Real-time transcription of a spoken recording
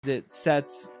It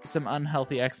sets some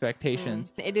unhealthy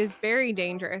expectations. It is very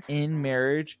dangerous. In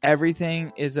marriage,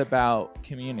 everything is about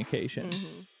communication.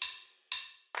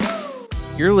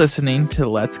 You're listening to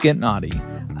Let's Get Naughty,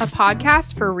 a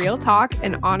podcast for real talk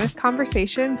and honest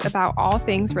conversations about all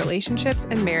things relationships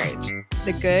and marriage.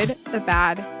 The good, the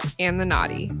bad, and the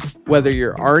naughty. Whether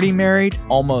you're already married,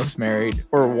 almost married,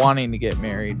 or wanting to get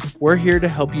married, we're here to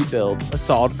help you build a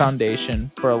solid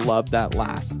foundation for a love that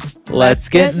lasts. Let's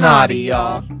get naughty,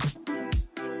 y'all.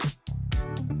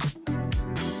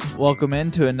 Welcome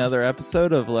into another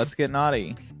episode of Let's Get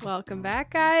Naughty. Welcome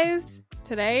back, guys.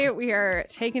 Today we are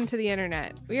taken to the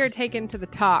internet. We are taken to the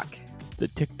talk. The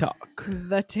TikTok.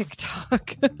 The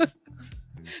TikTok.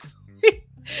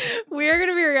 We are going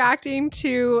to be reacting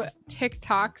to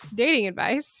TikTok's dating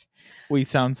advice. We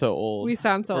sound so old. We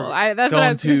sound so old. That's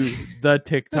going to the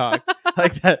TikTok.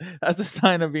 Like that. That's a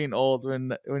sign of being old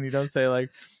when you don't say like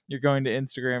you're going to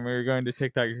Instagram or you're going to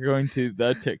TikTok. You're going to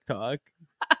the TikTok.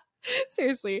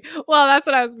 Seriously. Well, that's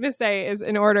what I was going to say is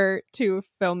in order to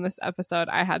film this episode,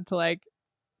 I had to like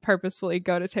purposefully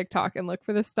go to TikTok and look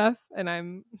for this stuff. And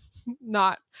I'm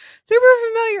not super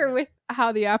familiar with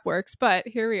how the app works, but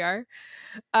here we are.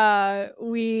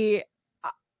 I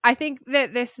think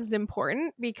that this is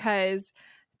important because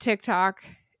TikTok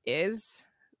is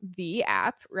the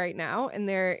app right now. And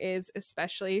there is,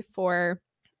 especially for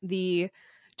the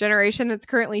generation that's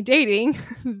currently dating,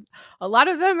 a lot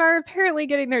of them are apparently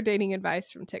getting their dating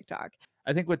advice from TikTok.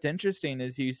 I think what's interesting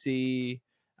is you see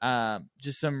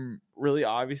just some really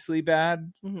obviously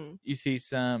bad. Mm-hmm. You see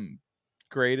some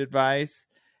great advice,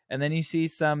 and then you see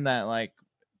some that like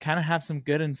kind of have some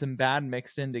good and some bad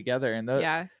mixed in together, and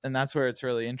and that's where it's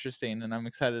really interesting, and I'm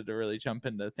excited to really jump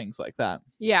into things like that.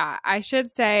 Yeah, I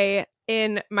should say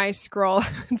in my scroll,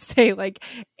 I'd say like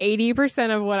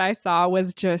 80% of what I saw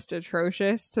was just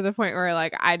atrocious to the point where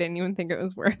like I didn't even think it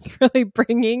was worth really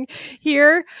bringing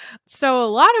here. So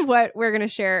a lot of what we're going to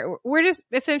share, we're just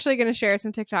essentially going to share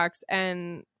some TikToks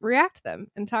and react to them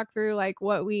and talk through like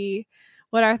what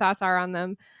our thoughts are on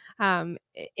them.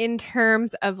 In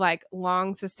terms of like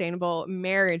long sustainable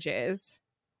marriages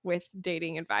with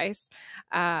dating advice.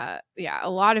 A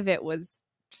lot of it was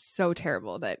so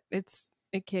terrible that it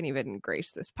can't even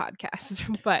grace this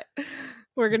podcast, but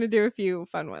we're going to do a few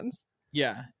fun ones.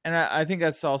 Yeah. And I think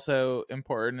that's also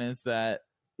important is that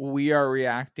we are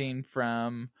reacting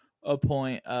from a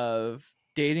point of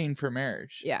dating for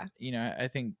marriage. Yeah. You know, I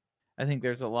think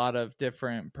there's a lot of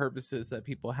different purposes that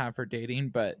people have for dating,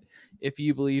 but if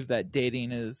you believe that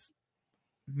dating is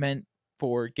meant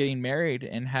for getting married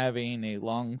and having a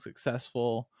long,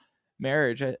 successful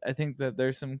marriage, I think that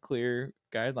there's some clear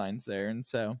guidelines there. And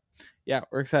so, yeah,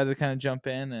 we're excited to kind of jump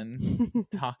in and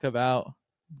talk about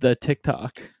the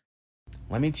TikTok.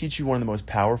 Let me teach you one of the most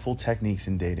powerful techniques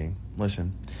in dating.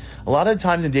 Listen, a lot of the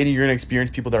times in dating, you're going to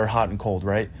experience people that are hot and cold,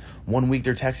 right? One week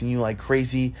they're texting you like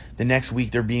crazy. The next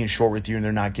week they're being short with you and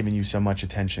they're not giving you so much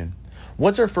attention.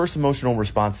 What's our first emotional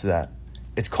response to that?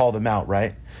 It's call them out,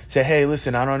 right? Say, hey,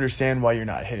 listen, I don't understand why you're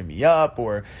not hitting me up.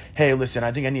 Or, hey, listen,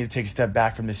 I think I need to take a step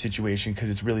back from this situation because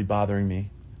it's really bothering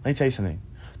me. Let me tell you something.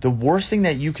 The worst thing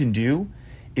that you can do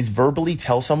is verbally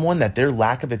tell someone that their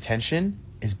lack of attention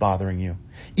is bothering you.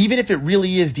 Even if it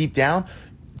really is deep down,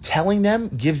 telling them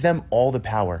gives them all the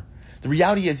power. The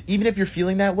reality is, even if you're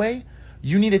feeling that way,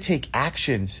 you need to take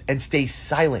actions and stay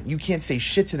silent. You can't say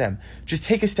shit to them. Just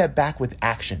take a step back with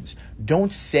actions.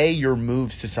 Don't say your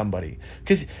moves to somebody.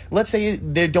 Because let's say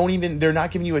they're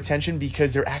not giving you attention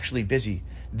because they're actually busy.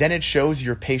 Then it shows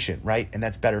you're patient, right? And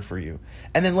that's better for you.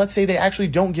 And then let's say they actually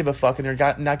don't give a fuck and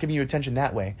they're not giving you attention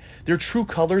that way. Their true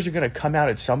colors are going to come out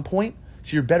at some point.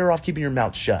 So you're better off keeping your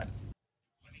mouth shut.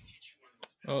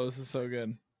 Oh, this is so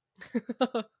good.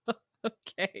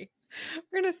 Okay.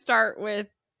 We're going to start with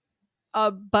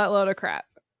a buttload of crap.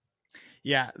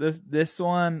 Yeah, this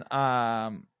one,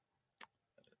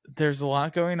 there's a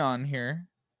lot going on here.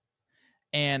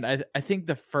 And I think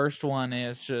the first one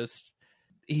is just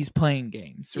he's playing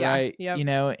games, right? Yep. You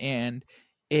know, and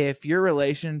if your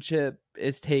relationship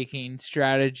is taking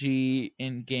strategy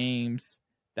in games,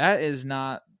 that is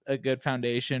not a good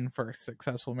foundation for a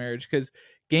successful marriage because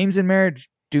games in marriage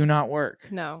do not work.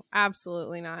 No,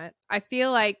 absolutely not. I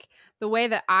feel like the way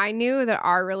that I knew that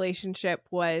our relationship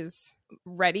was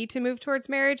ready to move towards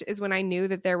marriage is when I knew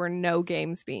that there were no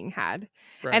games being had.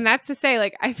 Right. And that's to say,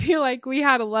 like, I feel like we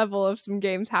had a level of some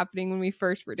games happening when we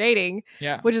first were dating,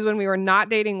 which is when we were not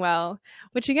dating well,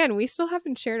 which again, we still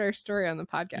haven't shared our story on the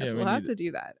podcast. Yeah, we'll have to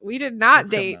do that. We did not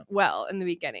date well in the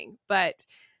beginning, but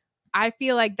I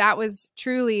feel like that was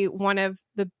truly one of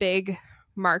the big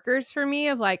markers for me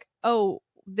of like, oh,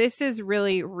 this is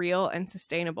really real and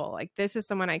sustainable. Like, this is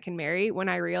someone I can marry, when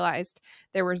I realized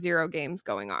there were 0 games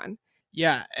going on.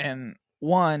 Yeah, and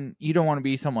one, you don't want to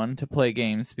be someone to play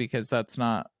games because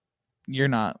you're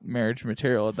not marriage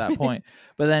material at that point.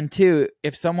 But then two,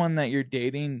 if someone that you're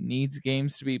dating needs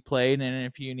games to be played, and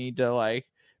if you need to like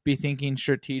be thinking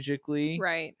strategically,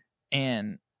 Right.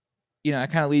 and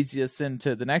that kind of leads us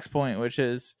into the next point, which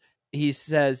is he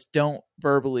says don't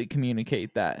verbally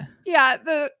communicate that. Yeah,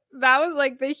 that was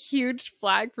like the huge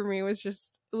flag for me, was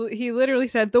just, he literally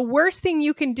said the worst thing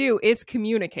you can do is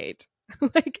communicate.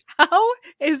 Like, how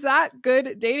is that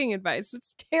good dating advice?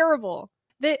 It's terrible.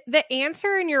 The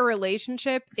answer in your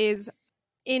relationship is,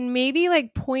 in maybe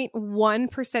like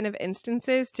 0.1% of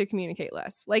instances, to communicate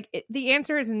less. Like, the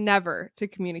answer is never to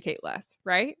communicate less,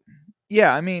 right?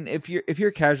 Yeah, I mean, if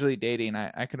you're casually dating,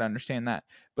 I could understand that.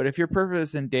 But if your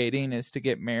purpose in dating is to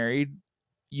get married,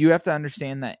 you have to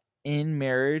understand that in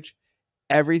marriage,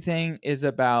 everything is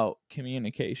about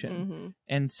communication. Mm-hmm.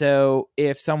 And so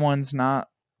if someone's not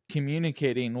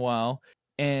communicating well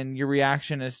and your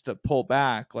reaction is to pull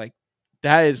back, like,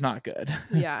 that is not good.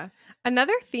 Yeah.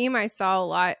 Another theme I saw a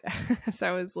lot as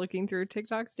I was looking through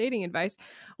TikTok's dating advice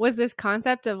was this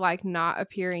concept of like not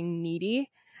appearing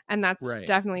needy. And that's Right.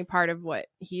 definitely part of what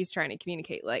he's trying to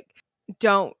communicate. Like,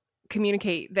 don't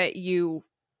communicate that you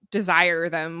desire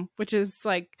them, which is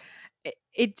like,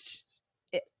 it's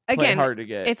again, hard to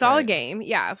get. It's all a game.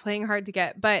 Yeah, playing hard to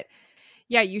get. But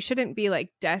yeah, you shouldn't be like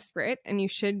desperate, and you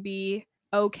should be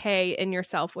okay in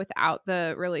yourself without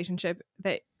the relationship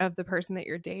of the person that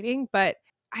you're dating. But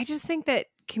I just think that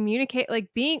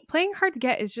playing hard to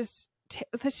get is just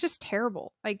that's just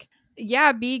terrible. Like,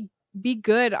 yeah, be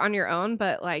good on your own,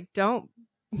 but like, don't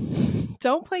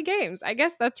play games. I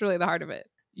guess that's really the heart of it.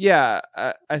 Yeah,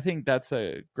 I think that's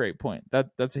a great point.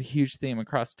 That's a huge theme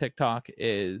across TikTok,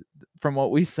 is from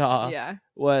what we saw. Yeah.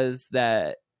 Was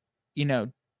that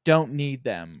don't need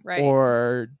them, right,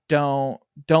 or don't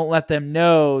let them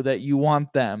know that you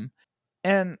want them.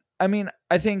 And I mean,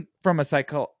 I think from a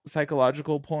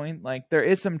psychological point, like, there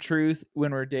is some truth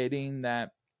when we're dating that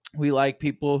we like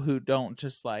people who don't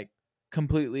just like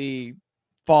completely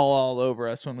fall all over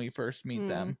us when we first meet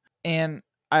them. And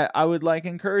I would like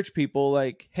encourage people,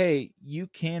 like, hey, you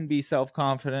can be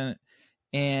self-confident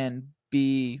and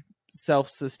be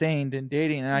self-sustained in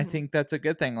dating. And I think that's a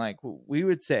good thing. Like, we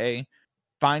would say,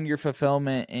 find your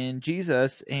fulfillment in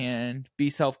Jesus and be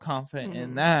self-confident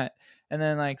in that. And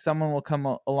then like someone will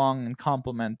come along and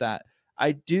complement that.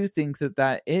 I do think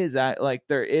that is like,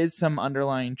 there is some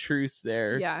underlying truth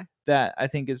there. Yeah. That I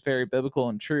think is very biblical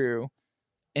and true,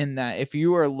 in that if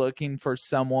you are looking for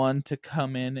someone to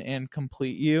come in and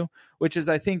complete you, which is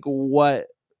I think what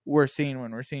we're seeing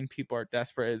when we're seeing people are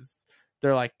desperate, is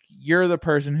they're like, you're the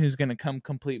person who's going to come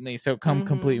complete me. So come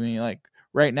complete me, like,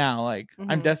 right now, like,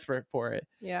 I'm desperate for it.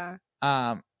 Yeah.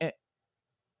 And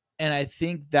I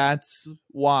think that's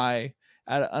why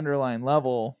at an underlying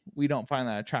level, we don't find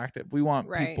that attractive. We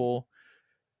want people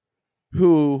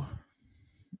who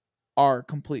are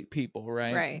complete people,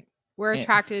 right? Right. We're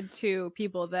attracted to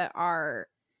people that are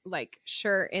like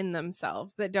sure in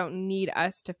themselves, that don't need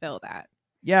us to fill that.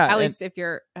 Yeah. At least if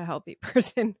you're a healthy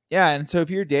person. Yeah. And so if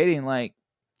you're dating, like,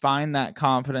 find that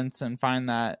confidence and find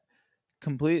that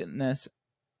completeness.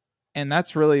 And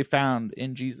that's really found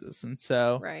in Jesus. And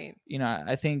so, right.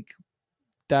 I think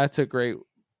that's a great,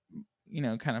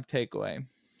 kind of takeaway.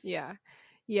 Yeah.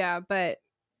 Yeah. But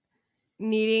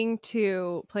needing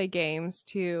to play games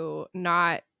to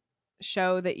not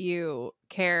show that you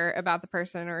care about the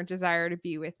person or desire to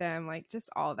be with them, like, just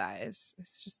all that is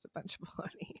just a bunch of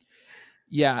baloney.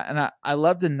 Yeah. And I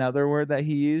loved another word that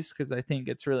he used, because I think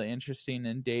it's really interesting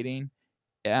in dating.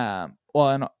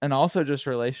 Well, and also just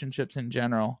relationships in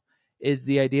general, is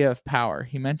the idea of power.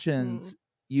 He mentions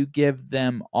you give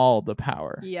them all the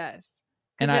power. Yes.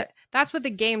 And that's what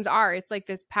the games are. It's like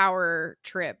this power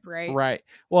trip, right? Right.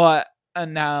 Well,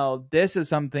 and now this is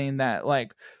something that,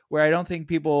 like, where I don't think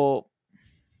people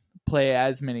play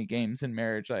as many games in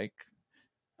marriage. Like,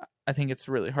 I think it's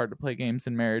really hard to play games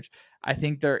in marriage. I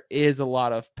think there is a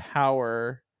lot of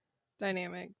power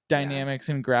dynamics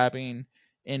and grabbing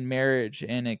in marriage,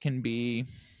 and it can be,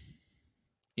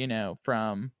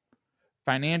 from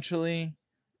financially,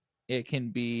 it can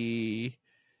be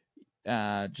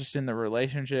just in the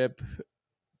relationship,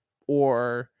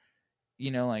 or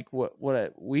like what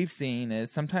we've seen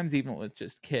is sometimes even with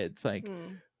just kids, like,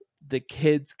 the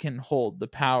kids can hold the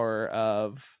power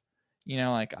of,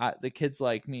 like, the kids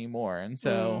like me more, and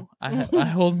so I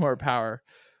hold more power.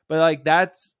 But like,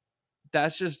 that's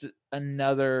just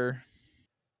another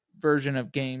version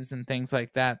of games and things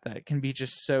like that can be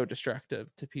just so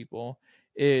destructive to people.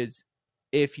 is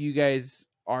if you guys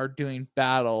are doing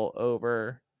battle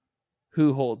over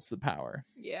who holds the power.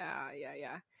 Yeah.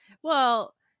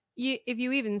 Well, if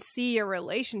you even see a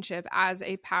relationship as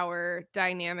a power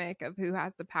dynamic of who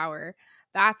has the power,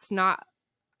 that's not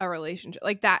a relationship.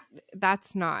 Like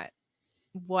that's not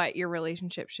what your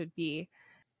relationship should be.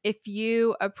 If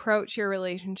you approach your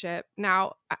relationship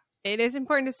now, it is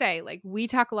important to say, like, we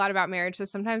talk a lot about marriage, so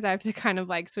sometimes I have to kind of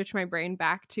like switch my brain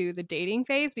back to the dating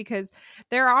phase, because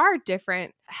there are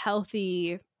different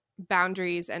healthy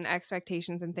boundaries and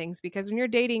expectations and things, because when you're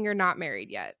dating, you're not married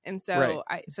yet. And so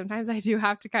sometimes I do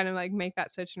have to kind of like make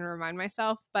that switch and remind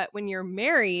myself. But when you're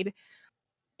married,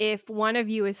 if one of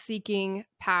you is seeking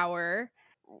power,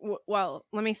 well,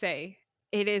 let me say,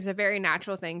 it is a very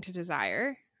natural thing to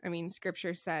desire. I mean,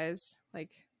 scripture says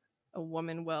like a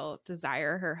woman will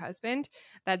desire her husband.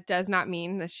 That does not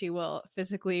mean that she will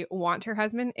physically want her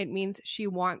husband. It means she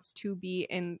wants to be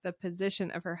in the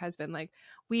position of her husband. Like,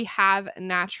 we have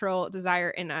natural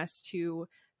desire in us to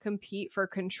compete for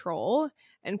control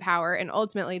and power. And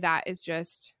ultimately that is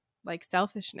just like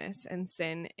selfishness and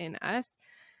sin in us.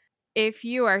 If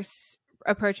you are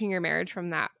approaching your marriage from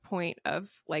that point of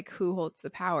like who holds the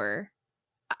power,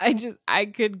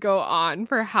 I could go on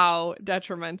for how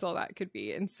detrimental that could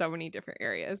be in so many different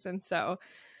areas. And so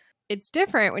it's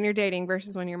different when you're dating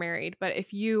versus when you're married. But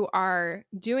if you are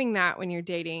doing that when you're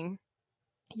dating,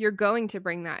 you're going to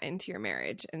bring that into your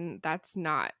marriage. And that's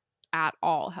not at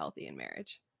all healthy in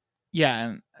marriage.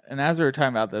 Yeah. And as we were talking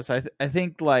about this, I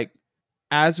think like,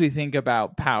 as we think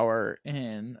about power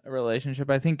in a relationship,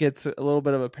 I think it's a little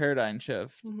bit of a paradigm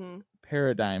shift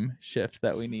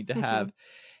that we need to have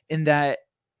in that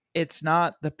it's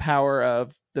not the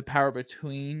power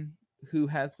between who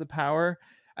has the power.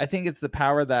 I think it's the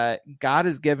power that God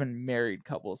has given married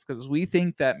couples, because we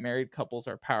think that married couples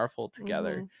are powerful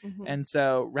together. And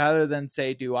so rather than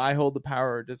say, do I hold the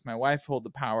power or does my wife hold the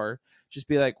power? Just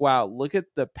be like, wow, look at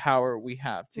the power we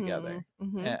have together.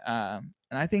 And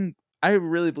I think I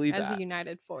really believe as that. a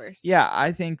united force. Yeah,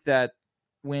 I think that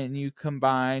when you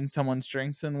combine someone's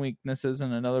strengths and weaknesses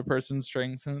and another person's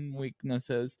strengths and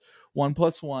weaknesses, 1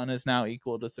 + 1 is now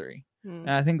equal to 3. And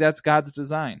I think that's God's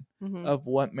design of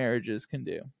what marriages can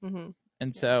do.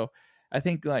 And so I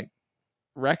think like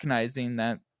recognizing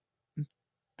that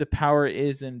the power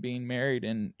is in being married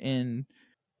and in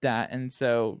that. And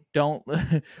so don't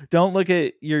look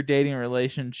at your dating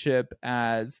relationship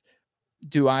as,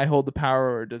 do I hold the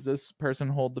power or does this person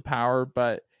hold the power?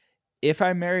 But if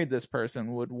I married this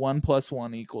person, would 1 +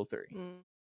 1 = 3?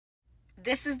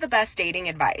 This is the best dating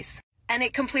advice, and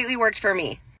it completely worked for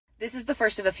me. This is the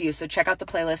first of a few, so check out the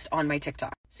playlist on my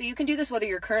TikTok. So you can do this whether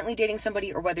you're currently dating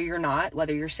somebody or whether you're not,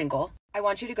 whether you're single. I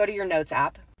want you to go to your notes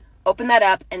app, open that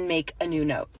up, and make a new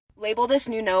note. Label this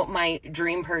new note my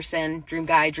dream person, dream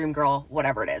guy, dream girl,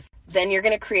 whatever it is. Then you're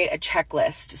going to create a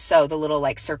checklist. So the little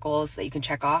like circles that you can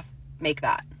check off, make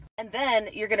that. And then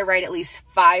you're going to write at least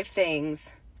 5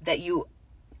 things that you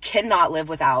cannot live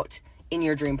without in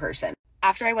your dream person.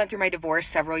 After I went through my divorce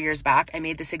several years back, I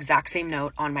made this exact same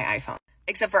note on my iPhone,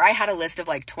 except for I had a list of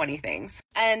like 20 things.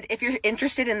 And if you're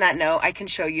interested in that note, I can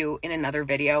show you in another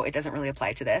video. It doesn't really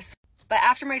apply to this. But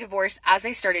after my divorce, as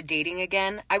I started dating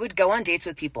again, I would go on dates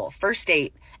with people, first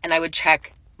date, and I would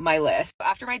check my list.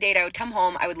 After my date, I would come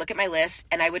home, I would look at my list,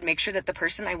 and I would make sure that the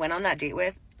person I went on that date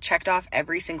with checked off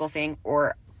every single thing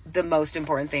or the most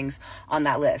important things on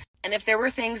that list. And if there were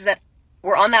things that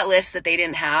were on that list that they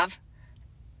didn't have,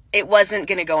 it wasn't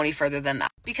going to go any further than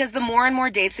that. Because the more and more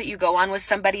dates that you go on with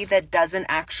somebody that doesn't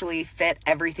actually fit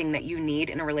everything that you need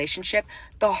in a relationship,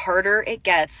 the harder it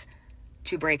gets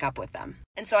to break up with them.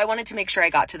 And so I wanted to make sure I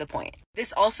got to the point.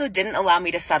 This also didn't allow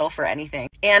me to settle for anything.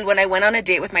 And when I went on a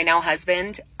date with my now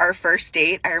husband, our first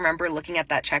date, I remember looking at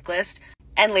that checklist,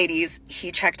 and ladies,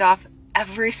 he checked off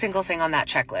every single thing on that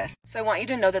checklist. So I want you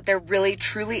to know that there really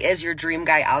truly is your dream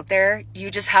guy out there.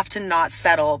 You just have to not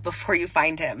settle before you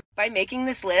find him. By making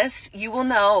this list, you will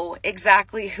know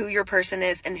exactly who your person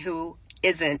is and who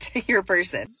isn't your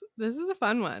person. This is a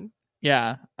fun one.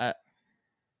 Yeah.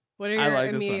 What are your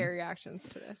immediate reactions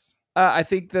to this? I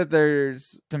think that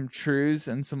there's some truths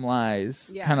and some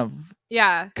lies kind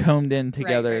of combed in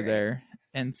together there.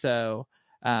 And so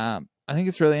I think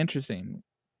it's really interesting.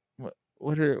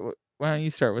 Why don't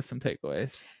you start with some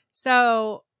takeaways?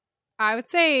 So I would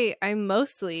say I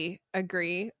mostly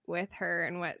agree with her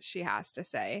and what she has to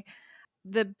say.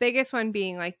 The biggest one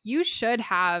being like, you should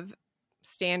have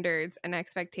standards and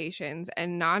expectations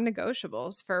and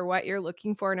non-negotiables for what you're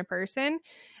looking for in a person.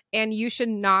 And you should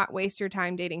not waste your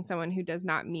time dating someone who does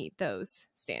not meet those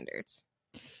standards.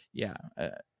 Yeah,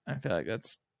 I feel like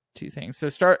that's two things. So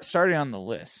starting on the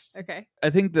list. Okay. I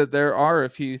think that there are a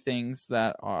few things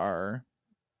that are,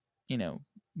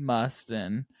 must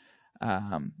and,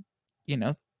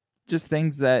 just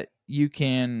things that you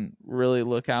can really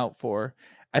look out for.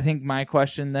 I think my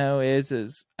question though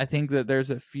is I think that there's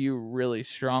a few really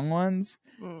strong ones,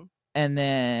 and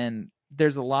then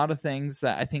there's a lot of things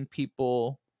that I think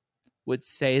people would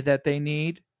say that they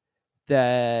need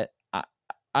that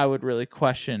I would really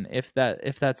question if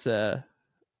that's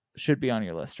should be on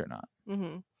your list or not.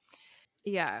 Mm-hmm.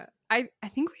 Yeah. I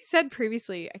think we said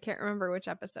previously, I can't remember which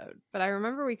episode, but I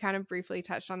remember we kind of briefly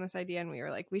touched on this idea and we were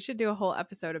like, we should do a whole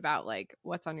episode about like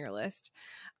what's on your list,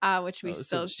 which we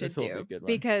still should do.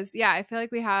 Because I feel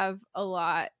like I have a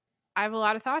lot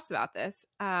of thoughts about this.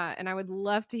 And I would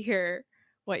love to hear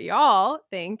what y'all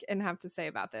think and have to say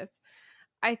about this.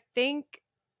 I think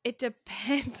it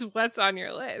depends what's on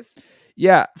your list.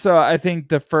 Yeah. So I think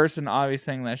the first and obvious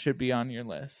thing that should be on your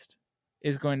list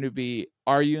is going to be,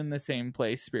 are you in the same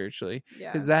place spiritually?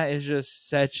 Because that is just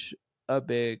such a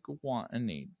big want and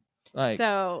need. Like,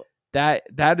 so that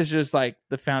is just like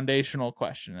the foundational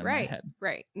question in my head.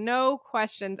 Right. No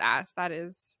questions asked. That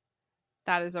is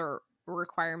a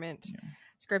requirement. Yeah.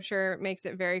 Scripture makes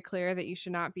it very clear that you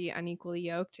should not be unequally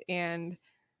yoked. And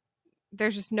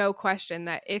there's just no question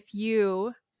that if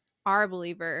you are a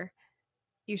believer,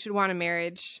 you should want a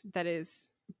marriage that is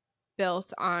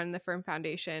built on the firm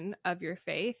foundation of your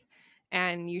faith,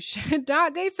 and you should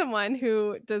not date someone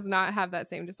who does not have that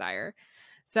same desire.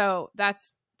 So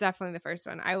that's definitely the first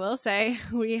one. I will say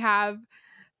we have,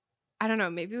 I don't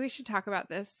know, maybe we should talk about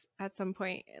this at some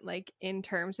point, like in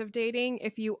terms of dating.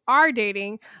 If you are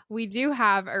dating, we do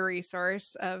have a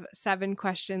resource of 7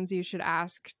 questions you should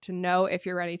ask to know if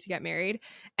you're ready to get married.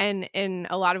 And in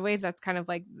a lot of ways, that's kind of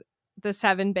like the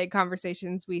 7 big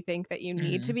conversations we think that you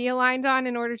need to be aligned on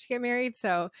in order to get married.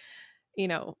 So,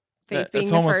 faith being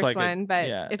the first like one, but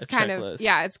it's kind of,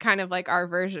 it's kind of like our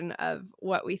version of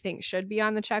what we think should be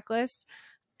on the checklist.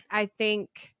 I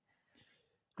think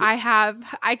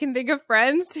I can think of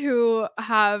friends who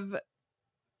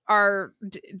are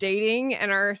dating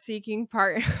and are seeking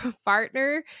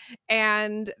partner,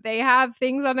 and they have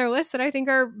things on their list that I think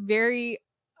are very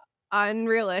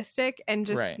unrealistic and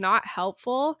just not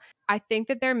helpful. I think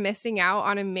that they're missing out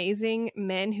on amazing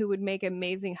men who would make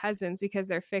amazing husbands because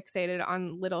they're fixated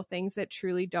on little things that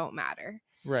truly don't matter.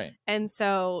 Right. And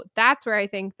so that's where I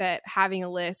think that having a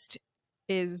list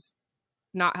is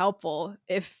not helpful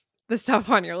if the stuff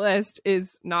on your list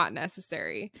is not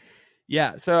necessary.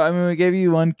 Yeah. So, I mean, we gave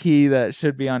you one key that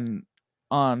should be on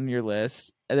your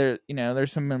list. There's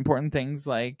some important things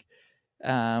like,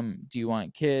 do you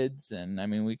want kids? And I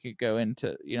mean, we could go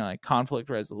into, like conflict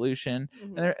resolution,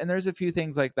 and there's a few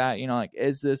things like that, like,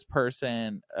 is this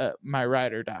person my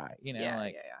ride or die?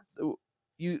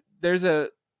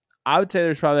 I would say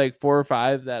there's probably like 4 or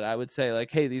 5 that I would say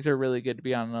like, hey, these are really good to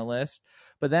be on the list.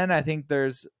 But then I think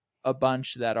there's a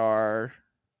bunch that are,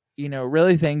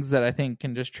 really things that I think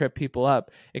can just trip people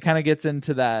up. It kind of gets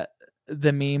into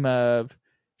the meme of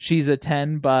she's a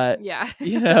 10, but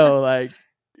like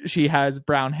she has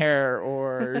brown hair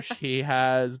or she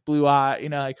has blue eye,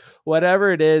 like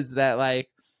whatever it is that like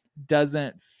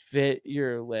doesn't fit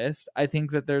your list. I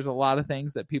think that there's a lot of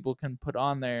things that people can put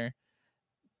on there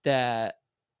that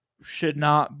should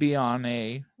not be on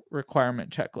a requirement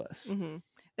checklist.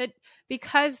 That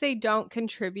because they don't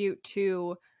contribute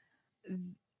to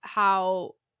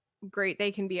how great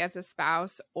they can be as a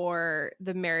spouse or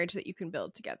the marriage that you can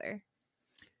build together.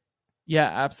 Yeah,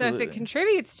 absolutely. So if it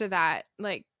contributes to that,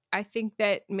 like, I think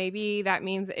that maybe that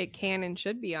means it can and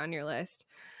should be on your list.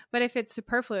 But if it's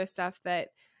superfluous stuff that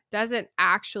doesn't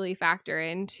actually factor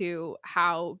into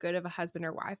how good of a husband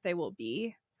or wife they will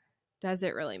be, does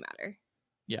it really matter?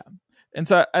 Yeah. And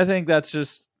so I think that's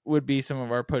just would be some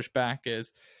of our pushback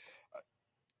is,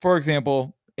 for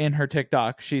example, in her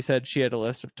TikTok, she said she had a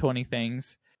list of 20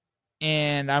 things.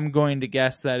 And I'm going to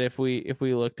guess that if we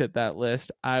looked at that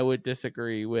list, I would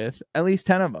disagree with at least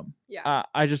 10 of them. Yeah.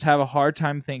 I just have a hard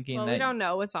time thinking that... we don't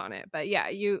know what's on it. But yeah,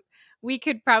 we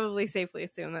could probably safely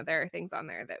assume that there are things on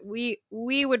there that we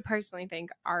would personally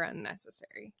think are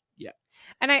unnecessary. Yeah.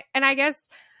 And I guess,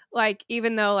 like,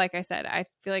 even though, like I said, I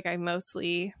feel like I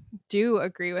mostly do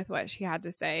agree with what she had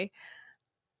to say,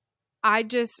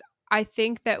 I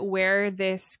think that where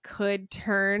this could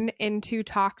turn into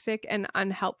toxic and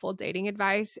unhelpful dating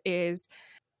advice is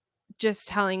just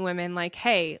telling women like,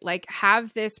 hey, like,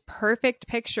 have this perfect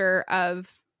picture of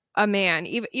a man,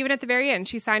 even at the very end,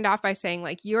 she signed off by saying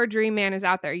like, your dream man is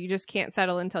out there. You just can't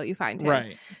settle until you find him.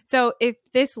 Right. So if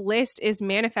this list is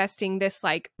manifesting this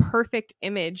like perfect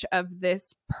image of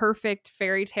this perfect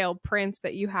fairy tale prince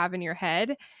that you have in your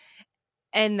head,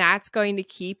 and that's going to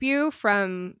keep you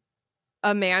from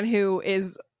a man who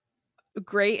is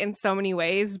great in so many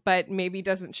ways, but maybe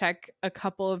doesn't check a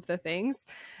couple of the things,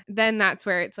 then that's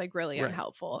where it's like really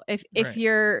unhelpful. If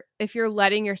you're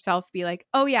letting yourself be like,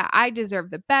 oh yeah, I deserve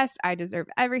the best, I deserve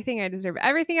everything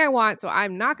I want, so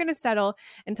I'm not going to settle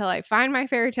until I find my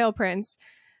fairy tale prince,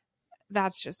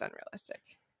 that's just unrealistic.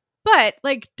 But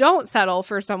like, don't settle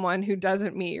for someone who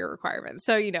doesn't meet your requirements.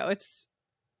 So it's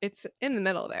in the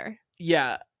middle there.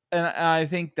 Yeah, and I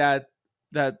think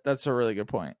that's a really good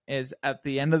point. Is at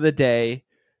the end of the day,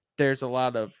 there's a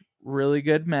lot of really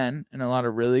good men and a lot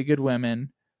of really good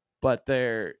women, but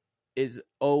there is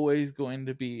always going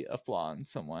to be a flaw in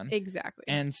someone. Exactly.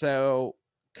 And so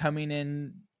coming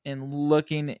in and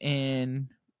looking in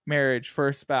marriage for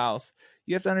a spouse,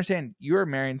 you have to understand you are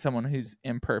marrying someone who's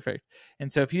imperfect.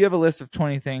 And so if you have a list of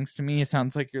 20 things, to me, it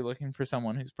sounds like you're looking for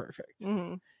someone who's perfect.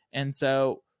 Mm-hmm. And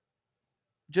so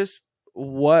just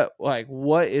what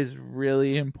is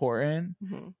really important,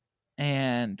 mm-hmm.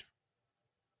 and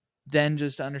then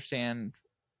just understand,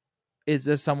 is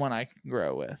this someone I can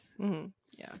grow with? Mm-hmm.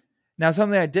 Yeah. Now,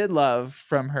 something I did love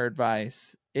from her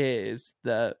advice is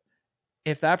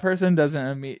if that person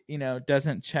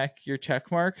doesn't check your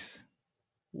check marks,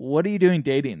 what are you doing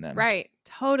dating them? Right.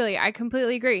 Totally. I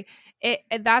completely agree.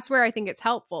 That's where I think it's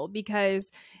helpful,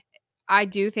 because I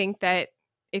do think that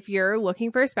if you're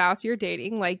looking for a spouse you're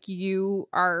dating, like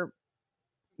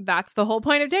that's the whole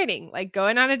point of dating. Like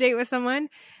going on a date with someone,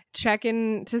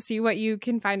 checking to see what you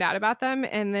can find out about them,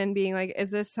 and then being like,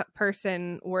 is this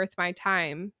person worth my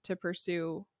time to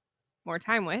pursue more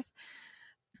time with?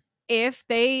 If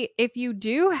you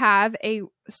do have a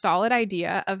solid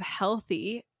idea of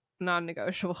healthy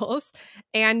non-negotiables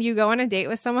and you go on a date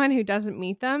with someone who doesn't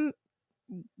meet them,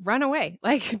 run away.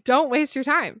 Like, don't waste your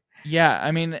time. Yeah,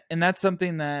 I mean, and that's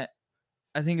something that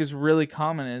I think is really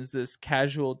common, is this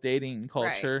casual dating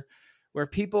culture, where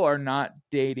people are not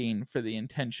dating for the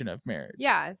intention of marriage.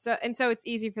 Yeah, so it's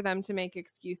easy for them to make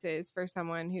excuses for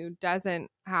someone who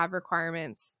doesn't have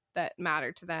requirements that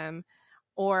matter to them,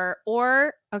 or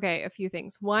okay, a few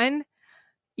things. One,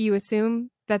 you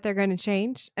assume that they're going to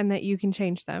change and that you can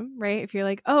change them, right? If you're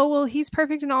like, oh, well, he's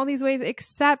perfect in all these ways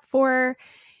except for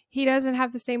he doesn't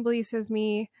have the same beliefs as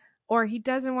me, or he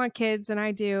doesn't want kids and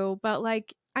I do, but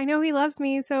like, I know he loves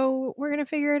me, so we're going to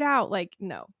figure it out. Like,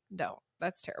 no, don't.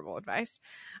 That's terrible advice.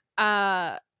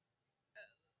 Don't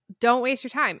waste your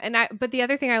time. But the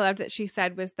other thing I loved that she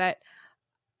said was that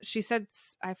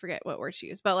I forget what word she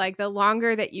used, but like, the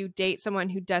longer that you date someone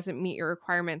who doesn't meet your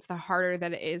requirements, the harder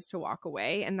that it is to walk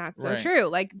away. And that's so true.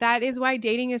 Like, that is why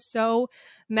dating is so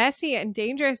messy and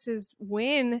dangerous, is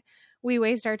when we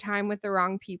waste our time with the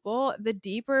wrong people. The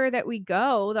deeper that we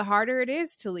go, the harder it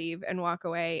is to leave and walk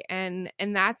away. And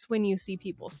that's when you see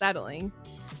people settling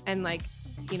and like,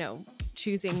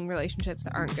 choosing relationships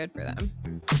that aren't good for them.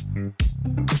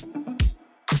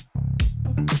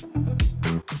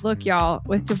 Look, y'all,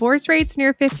 with divorce rates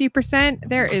near 50%,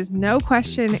 there is no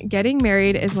question getting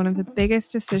married is one of the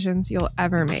biggest decisions you'll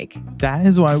ever make. That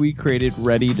is why we created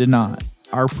Ready to Not,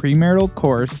 our premarital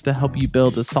course to help you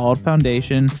build a solid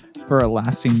foundation for a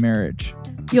lasting marriage.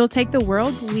 You'll take the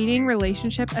world's leading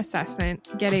relationship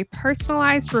assessment, get a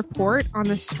personalized report on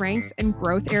the strengths and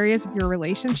growth areas of your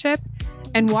relationship,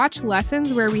 and watch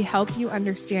lessons where we help you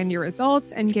understand your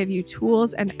results and give you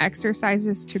tools and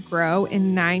exercises to grow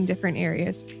in 9 different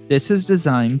areas. This is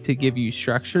designed to give you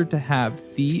structure to have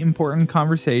the important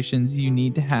conversations you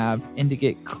need to have and to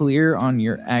get clear on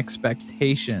your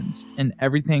expectations in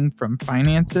everything from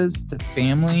finances to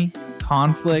family,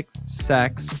 conflict,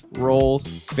 sex, roles,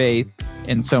 faith,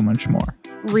 and so much more.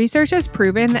 Research has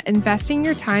proven that investing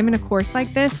your time in a course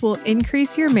like this will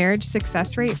increase your marriage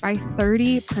success rate by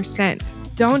 30%.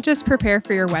 Don't just prepare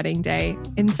for your wedding day.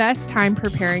 Invest time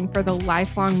preparing for the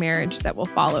lifelong marriage that will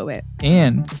follow it.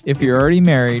 And if you're already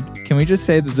married, can we just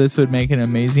say that this would make an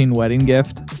amazing wedding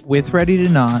gift? With Ready to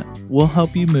Not, we'll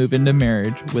help you move into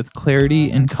marriage with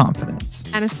clarity and confidence.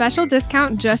 And a special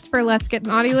discount just for Let's Get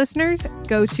Naughty listeners,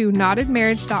 go to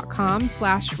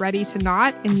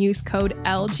knottedmarriage.com/readytonot and use code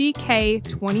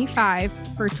LGK25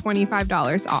 for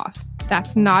 $25 off.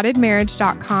 That's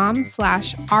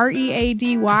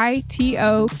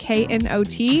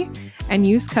knottedmarriage.com/READYTOKNOT and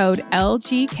use code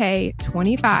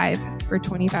LGK25 for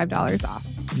 $25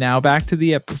 off. Now back to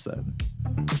the episode.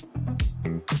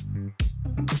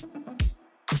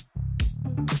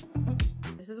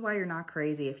 This is is why you're not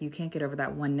crazy if you can't get over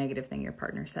that one negative thing your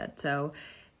partner said. So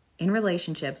in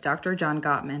relationships, Dr. John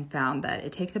Gottman found that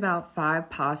it takes about 5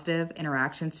 positive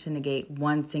interactions to negate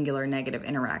one singular negative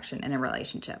interaction in a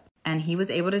relationship. And he was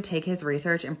able to take his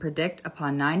research and predict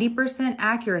upon 90%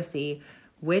 accuracy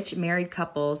which married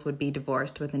couples would be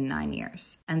divorced within 9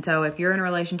 years. And so if you're in a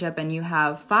relationship and you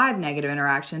have 5 negative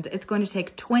interactions, it's going to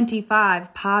take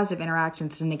 25 positive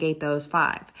interactions to negate those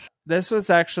 5. This was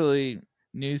actually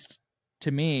news to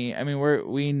me. I mean,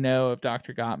 we know of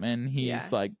Dr. Gottman.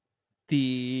 He's like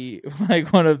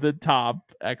one of the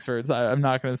top experts. I'm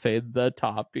not going to say the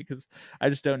top because I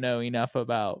just don't know enough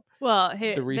about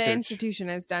the research. The institution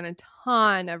has done a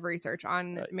ton of research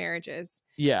on marriages.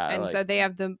 Yeah. And so they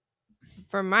have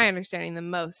from my understanding, the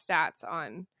most stats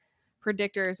on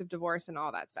predictors of divorce and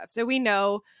all that stuff. So we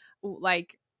know,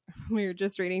 like we were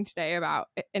just reading today about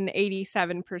an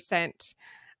 87%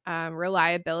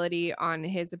 reliability on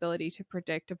his ability to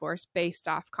predict divorce based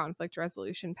off conflict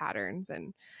resolution patterns.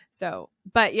 And so,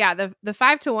 but yeah, the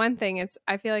 5-to-1 thing is,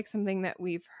 I feel like something that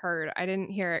we've heard. I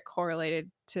didn't hear it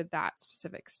correlated to that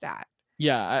specific stat.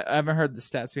 Yeah, I haven't heard the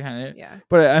stats behind it. Yeah.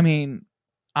 But I mean,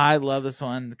 I love this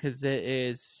one because it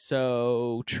is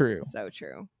so true. So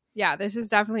true. Yeah, this is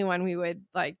definitely one we would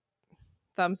like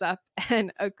thumbs up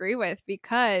and agree with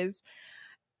because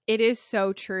it is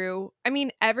so true. I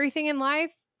mean, everything in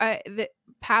life,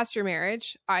 past your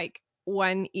marriage, like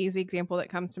one easy example that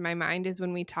comes to my mind is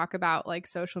when we talk about like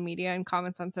social media and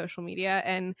comments on social media.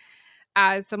 And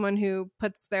as someone who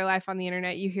puts their life on the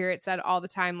internet, you hear it said all the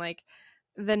time, like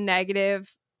the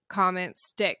negative comments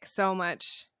stick so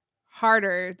much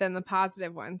harder than the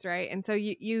positive ones, right? And so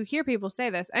you hear people say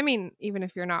this. I mean, even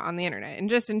if you're not on the internet and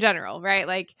just in general, right?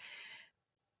 Like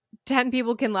 10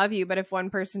 people can love you, but if one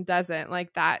person doesn't,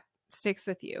 like that sticks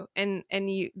with you. And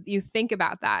you think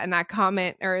about that, and that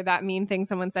comment or that mean thing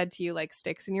someone said to you like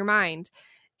sticks in your mind.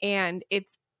 And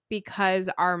it's because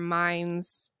our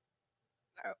minds,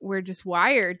 we're just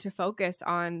wired to focus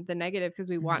on the negative because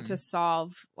we want to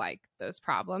solve like those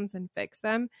problems and fix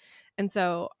them. And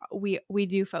so we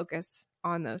do focus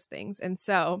on those things. And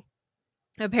so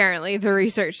apparently the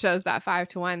research shows that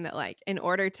 5-to-1 that like in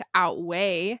order to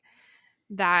outweigh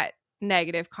that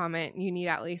negative comment, you need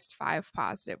at least 5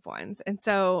 positive ones. And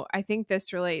so I think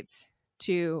this relates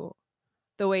to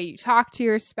the way you talk to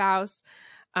your spouse,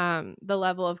 the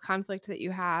level of conflict that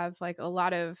you have, like a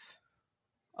lot of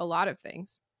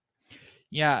things.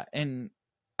 Yeah, and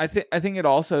I think it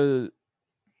also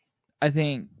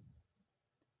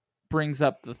brings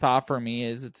up the thought for me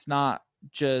is it's not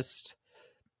just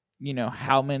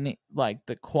how many, like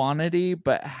the quantity,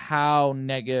 but how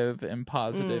negative and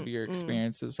positive your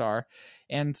experiences are.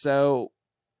 And so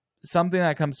something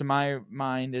that comes to my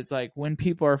mind is like when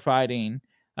people are fighting,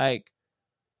 like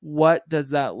what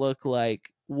does that look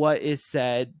like? What is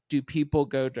said? Do people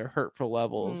go to hurtful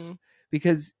levels?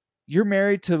 Because you're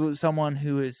married to someone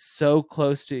who is so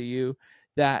close to you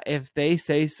that if they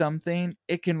say something,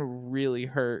 it can really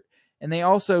hurt. And they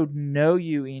also know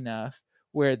you enough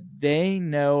where they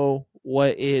know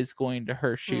what is going to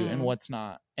hurt you and what's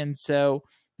not. And so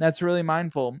that's really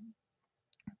mindful.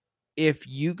 If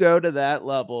you go to that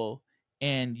level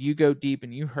and you go deep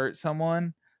and you hurt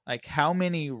someone, like how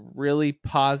many really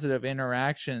positive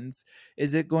interactions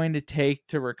is it going to take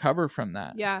to recover from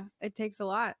that? Yeah, it takes a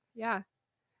lot. Yeah.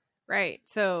 Right.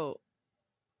 So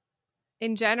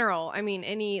in general, I mean,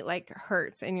 any like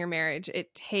hurts in your marriage,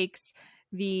 it takes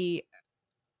the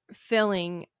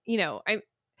filling,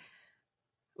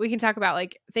 we can talk about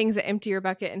like things that empty your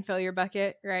bucket and fill your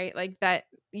bucket, right? Like that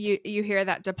you hear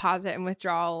that deposit and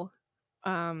withdrawal.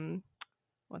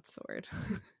 What's the word?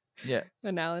 Yeah.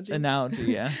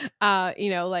 Analogy, yeah.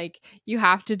 Like you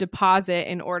have to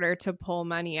deposit in order to pull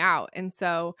money out. And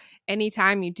so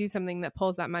anytime you do something that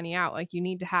pulls that money out, like you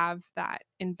need to have that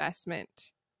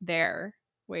investment there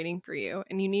waiting for you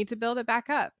and you need to build it back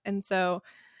up. And so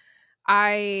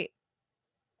I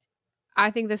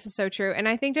think this is so true. And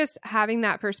I think just having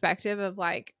that perspective of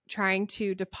like trying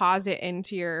to deposit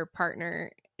into your partner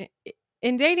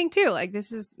in dating too, like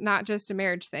this is not just a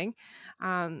marriage thing.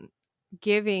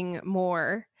 Giving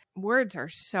more, words are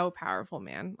so powerful,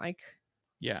 man. Like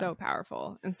so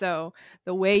powerful. And so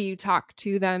the way you talk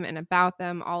to them and about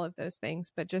them, all of those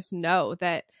things, but just know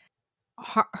that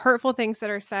hurtful things that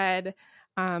are said,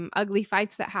 ugly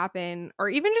fights that happen, or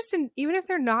even if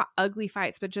they're not ugly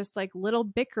fights, but just like little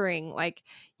bickering, like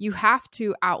you have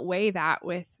to outweigh that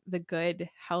with the good,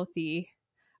 healthy,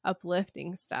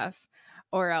 uplifting stuff,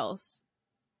 or else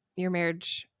your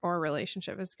marriage or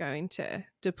relationship is going to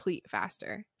deplete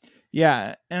faster.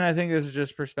 Yeah. And I think this is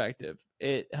just perspective.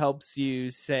 It helps you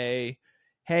say,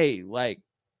 hey, like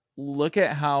look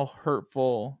at how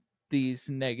hurtful these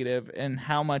negative and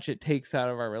how much it takes out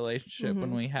of our relationship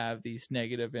when we have these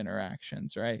negative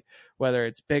interactions, right? Whether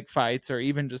it's big fights or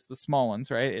even just the small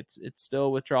ones, right? It's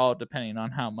still withdrawal depending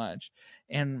on how much.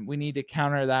 And we need to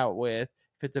counter that with,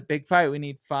 if it's a big fight, we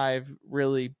need 5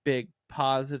 really big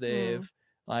positive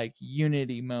like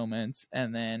unity moments.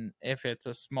 And then if it's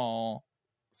a small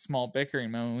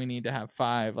bickering moment, we need to have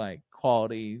 5 like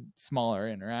quality smaller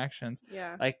interactions.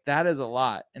 Yeah. Like that is a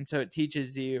lot. And so it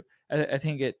teaches you, I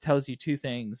think it tells you 2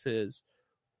 things is,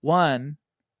 1,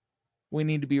 we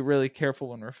need to be really careful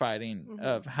when we're fighting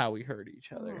of how we hurt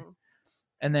each other.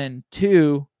 And then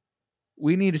 2,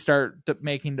 we need to start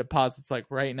making deposits like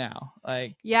right now.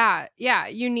 Like, yeah,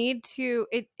 you need to,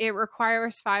 it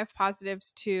requires 5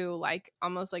 positives to like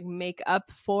almost like make up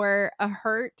for a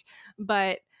hurt,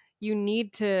 but you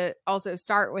need to also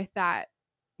start with that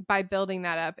by building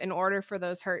that up in order for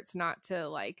those hurts not to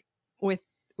like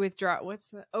withdraw. What's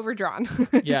the overdrawn?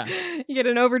 Yeah. You get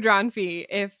an overdrawn fee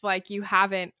if like you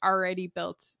haven't already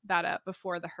built that up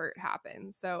before the hurt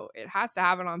happens. So it has to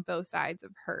happen on both sides of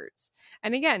hurts.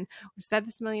 And again, we've said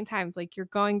this a million times, like you're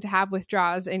going to have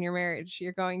withdrawals in your marriage.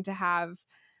 You're going to accident.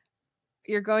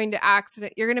 You're going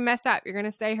to mess up. You're going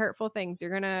to say hurtful things.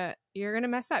 You're going to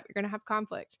mess up. You're going to have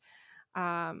conflict.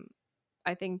 I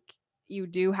think you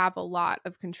do have a lot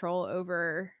of control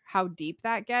over how deep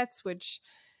that gets, which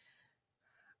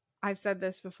I've said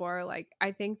this before. Like,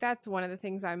 I think that's one of the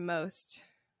things I'm most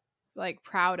like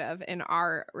proud of in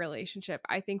our relationship.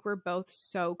 I think we're both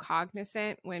so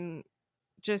cognizant when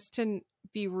just to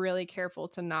be really careful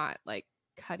to not like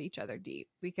cut each other deep,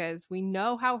 because we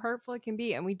know how hurtful it can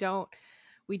be and we don't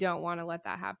want to let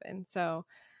that happen. So,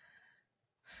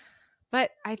 but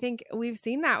I think we've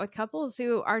seen that with couples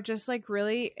who are just like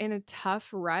really in a tough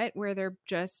rut where they're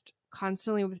just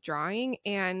constantly withdrawing,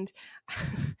 and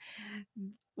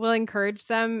we'll encourage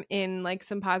them in like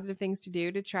some positive things to do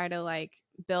to try to like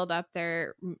build up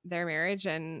their marriage,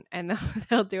 and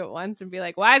they'll do it once and be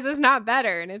like, why is this not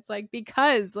better? And it's like,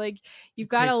 because like you've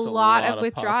got a lot of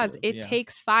withdrawals. It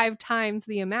takes 5 times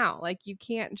the amount. Like you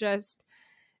can't just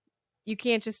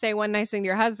say one nice thing to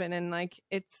your husband and like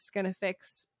it's gonna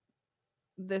fix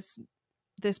this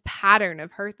pattern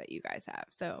of hurt that you guys have.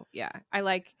 So yeah, I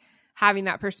like having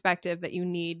that perspective that you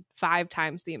need 5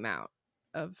 times the amount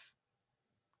of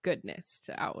goodness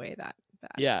to outweigh that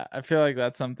bad. Yeah, I feel like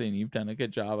that's something you've done a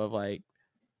good job of. Like,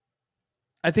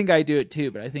 I think I do it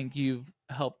too, but I think you've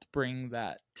helped bring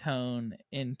that tone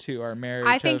into our marriage.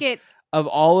 I think of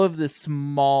all of the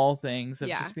small things of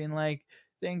just being like,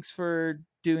 thanks for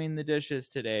doing the dishes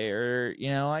today, or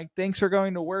like, thanks for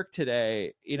going to work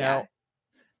today.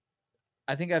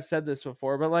 I think I've said this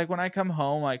before, but like when I come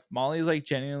home, like Molly's like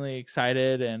genuinely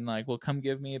excited and like will come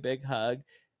give me a big hug,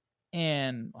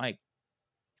 and like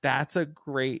that's a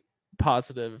great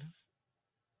positive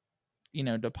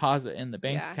deposit in the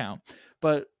bank account.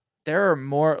 But there are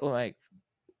more, like,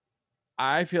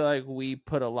 I feel like we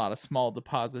put a lot of small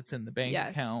deposits in the bank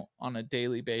account on a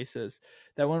daily basis,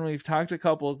 that when we've talked to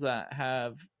couples that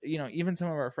have, even some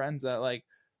of our friends that like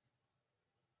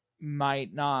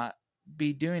might not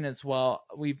be doing as well,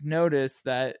 we've noticed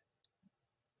that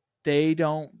they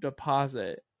don't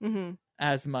deposit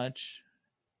as much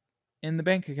in the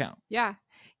bank account.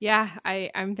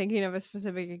 I'm thinking of a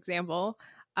specific example.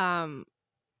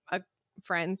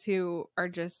 Friends who are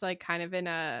just like kind of in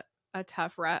a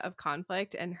tough rut of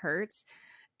conflict and hurts,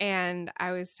 and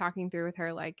I was talking through with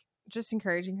her, like just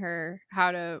encouraging her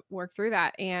how to work through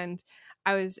that, and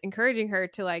I was encouraging her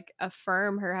to like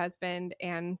affirm her husband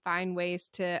and find ways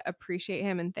to appreciate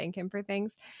him and thank him for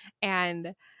things.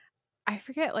 And I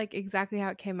forget like exactly how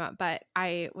it came up, but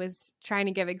I was trying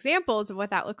to give examples of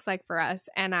what that looks like for us.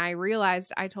 And I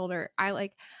realized, I told her, I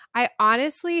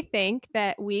honestly think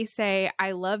that we say,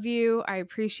 I love you, I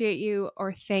appreciate you,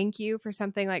 or thank you for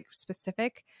something like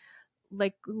specific,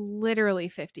 like literally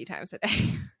 50 times a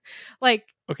day. Like,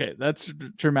 okay, that's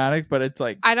dramatic, but it's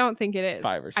like, I don't think it is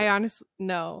 5 or 6. I honestly,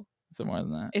 no, it's more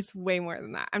than that. It's way more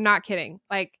than that. I'm not kidding.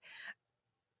 Like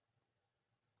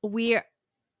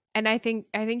and I think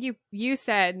you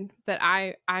said that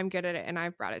I'm good at it and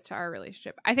I've brought it to our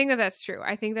relationship. I think that that's true.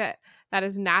 I think that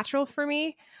is natural for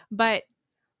me, but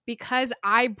because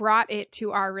I brought it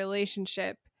to our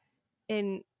relationship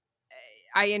and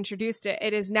I introduced it,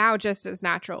 it is now just as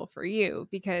natural for you,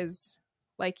 because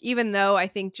like, even though I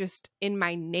think just in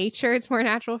my nature it's more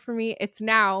natural for me, it's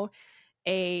now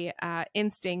a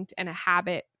instinct and a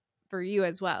habit for you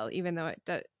as well, even though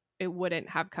it wouldn't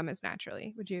have come as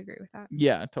naturally. Would you agree with that?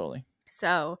 Yeah, totally.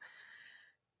 So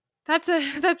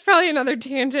that's probably another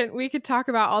tangent. We could talk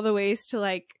about all the ways to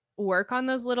like work on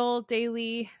those little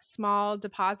daily small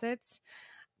deposits.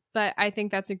 But I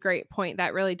think that's a great point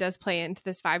that really does play into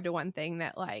this 5 to 1 thing,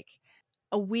 that like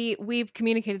we've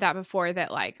communicated that before,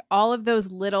 that like all of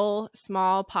those little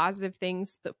small positive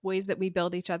things, the ways that we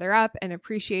build each other up and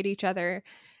appreciate each other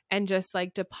and just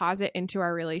like deposit into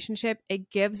our relationship, it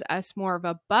gives us more of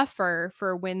a buffer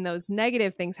for when those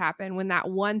negative things happen. When that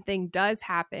one thing does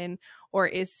happen or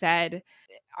is said,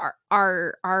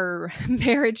 our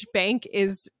marriage bank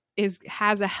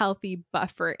has a healthy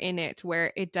buffer in it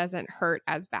where it doesn't hurt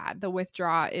as bad. The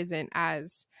withdrawal isn't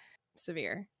as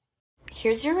severe.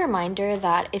 Here's your reminder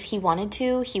that if he wanted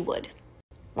to, he would.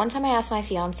 One time I asked my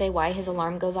fiance why his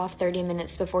alarm goes off 30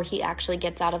 minutes before he actually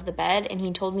gets out of the bed, and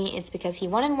he told me it's because he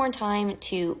wanted more time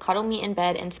to cuddle me in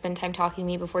bed and spend time talking to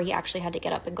me before he actually had to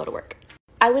get up and go to work.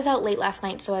 I was out late last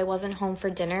night, so I wasn't home for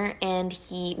dinner, and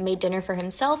he made dinner for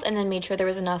himself and then made sure there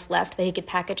was enough left that he could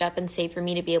package up and save for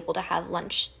me to be able to have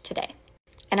lunch today.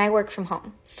 And I work from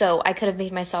home, so I could have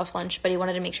made myself lunch, but he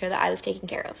wanted to make sure that I was taken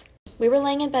care of. We were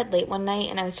laying in bed late one night,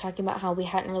 and I was talking about how we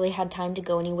hadn't really had time to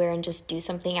go anywhere and just do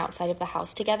something outside of the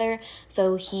house together,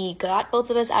 so he got both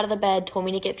of us out of the bed, told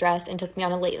me to get dressed, and took me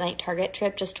on a late night Target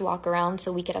trip just to walk around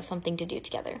so we could have something to do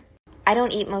together. I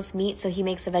don't eat most meat, so he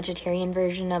makes a vegetarian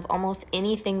version of almost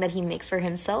anything that he makes for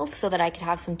himself so that I could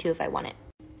have some too if I want it.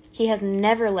 He has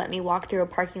never let me walk through a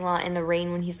parking lot in the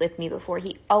rain when he's with me before.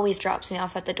 He always drops me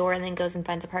off at the door and then goes and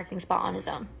finds a parking spot on his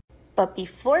own. But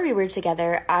before we were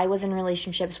together, I was in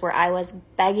relationships where I was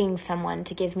begging someone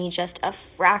to give me just a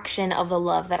fraction of the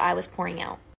love that I was pouring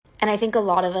out. And I think a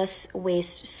lot of us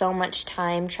waste so much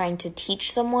time trying to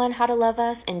teach someone how to love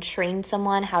us and train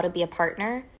someone how to be a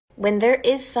partner, when there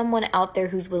is someone out there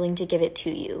who's willing to give it to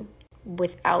you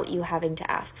without you having to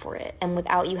ask for it and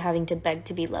without you having to beg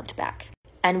to be loved back.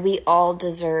 And we all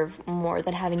deserve more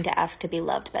than having to ask to be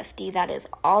loved, bestie. That is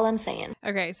all I'm saying.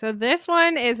 Okay, so this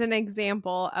one is an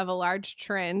example of a large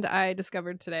trend I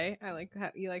discovered today. I like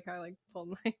how you like how I like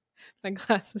pulled my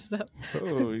glasses up.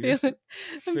 Oh, you're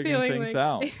figuring things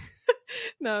out.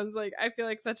 No, it's like I feel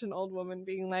like such an old woman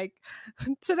being like,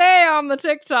 today on the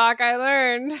TikTok I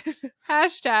learned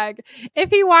hashtag if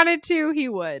he wanted to, he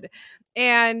would.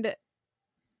 And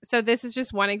so this is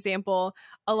just one example.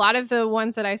 A lot of the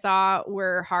ones that I saw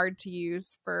were hard to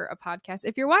use for a podcast.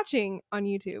 If you're watching on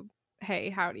YouTube, hey,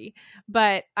 howdy.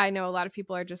 But I know a lot of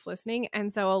people are just listening.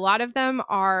 And so a lot of them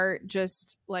are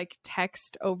just like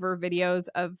text over videos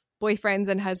of boyfriends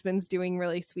and husbands doing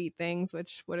really sweet things,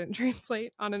 which wouldn't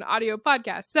translate on an audio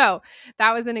podcast. So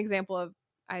that was an example of,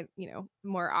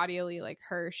 more audioly like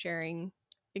her sharing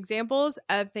examples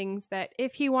of things that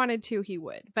if he wanted to, he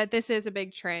would. But this is a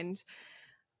big trend.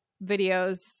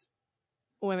 Videos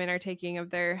women are taking of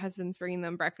their husbands bringing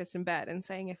them breakfast in bed and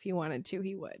saying if he wanted to,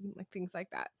 he would, like things like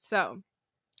that. So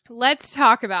let's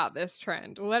talk about this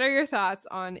trend. What are your thoughts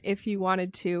on if he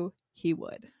wanted to, he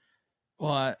would?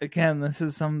 Well, again, this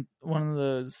is one of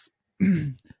those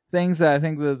things that I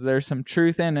think that there's some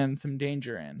truth in and some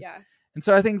danger in. Yeah. And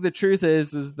so I think the truth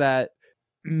is that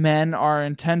men are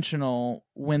intentional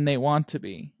when they want to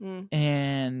be.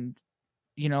 And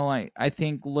I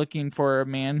think looking for a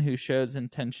man who shows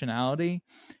intentionality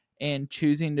and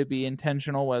choosing to be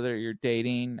intentional, whether you're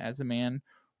dating as a man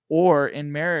or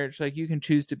in marriage, like you can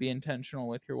choose to be intentional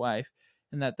with your wife,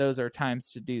 and that those are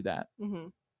times to do that. Mm-hmm.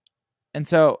 And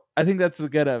so I think that's the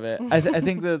good of it. I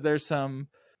think that there's some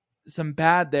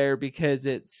bad there because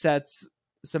it sets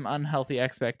some unhealthy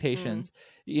expectations.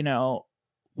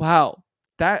 Wow,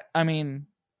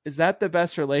 is that the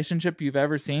best relationship you've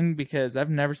ever seen? Because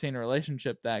I've never seen a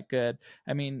relationship that good.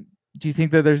 I mean, do you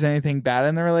think that there's anything bad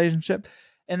in the relationship?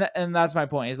 And that's my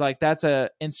point. Is like that's a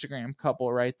Instagram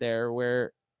couple right there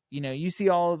where you see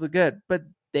all of the good, but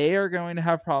they are going to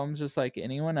have problems just like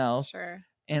anyone else. Sure.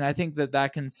 And I think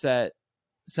that can set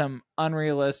some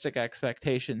unrealistic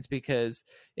expectations, because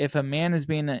if a man is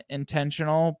being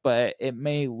intentional, but it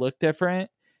may look different,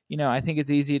 I think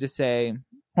it's easy to say.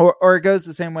 Or it goes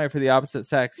the same way for the opposite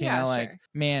sex, sure.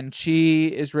 Man, she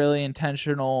is really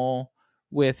intentional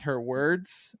with her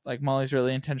words. Like Molly's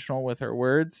really intentional with her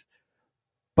words,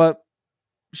 but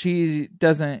she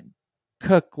doesn't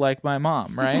cook like my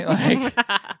mom, right? Like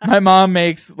my mom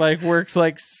works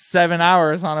like 7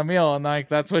 hours on a meal, and like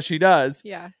that's what she does.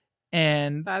 Yeah.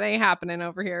 And that ain't happening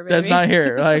over here, baby. That's not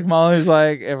here. Like Molly's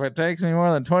like, if it takes me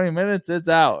more than 20 minutes, it's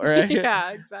out, right? Yeah,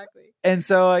 exactly. And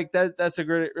so like that's a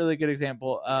really good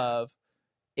example of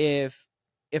if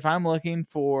I'm looking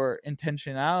for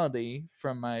intentionality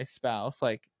from my spouse,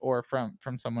 like, or from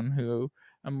someone who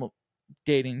I'm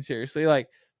dating seriously, like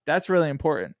that's really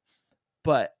important.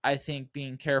 But I think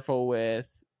being careful with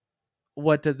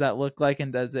what does that look like,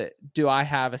 and do I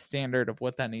have a standard of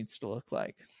what that needs to look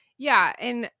like? Yeah,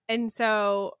 and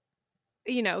so,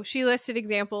 you know, she listed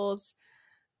examples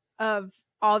of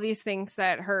all these things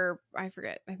that I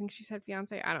forget, I think she said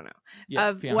fiance, I don't know,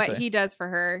 of fiance. what he does for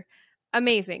her.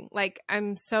 Amazing. Like,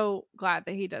 I'm so glad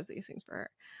that he does these things for her.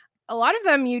 A lot of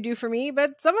them you do for me,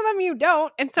 but some of them you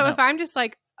don't. And so No. if I'm just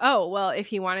like, oh, well, if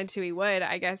he wanted to, he would,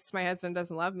 I guess my husband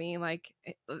doesn't love me. Like,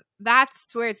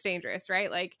 that's where it's dangerous, right?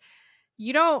 Like,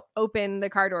 you don't open the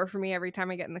car door for me every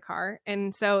time I get in the car.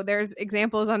 And so there's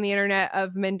examples on the internet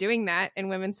of men doing that and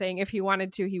women saying if he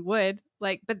wanted to, he would.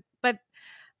 Like, but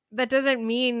that doesn't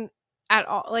mean at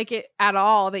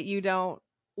all that you don't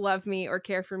love me or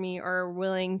care for me or are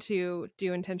willing to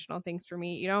do intentional things for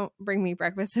me. You don't bring me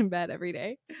breakfast in bed every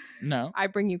day. No. I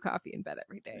bring you coffee in bed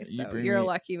every day. So you're a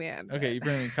lucky man. Okay, you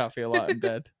bring me coffee a lot in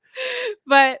bed.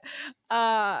 But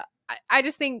I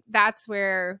just think that's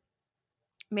where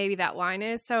maybe that line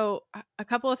is. So a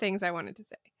couple of things I wanted to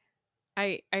say.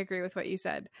 I agree with what you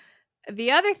said.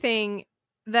 The other thing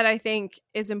that I think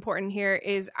is important here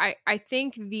is I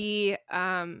think the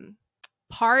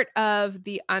part of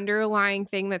the underlying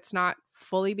thing that's not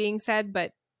fully being said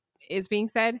but is being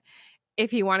said,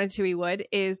 if he wanted to, he would,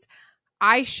 is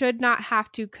I should not have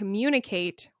to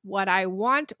communicate what I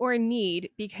want or need,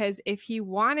 because if he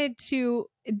wanted to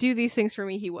do these things for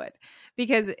me, he would.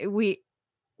 Because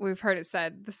we've heard it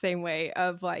said the same way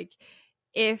of like,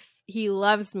 if he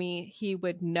loves me, he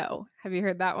would know. Have you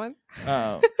heard that one?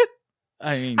 Oh,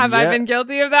 I mean, have I been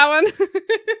guilty of that one?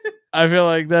 I feel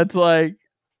like that's like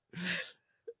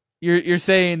you're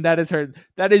saying that is her.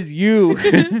 That is you.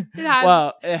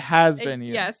 Well, it has been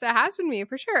you. Yes, it has been me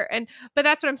for sure. But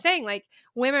that's what I'm saying. Like,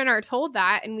 women are told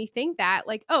that, and we think that,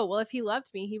 like, oh, well, if he loved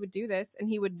me, he would do this, and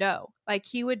he would know. Like,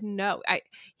 he would know.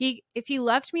 If he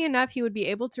loved me enough, he would be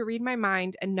able to read my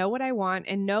mind and know what I want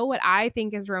and know what I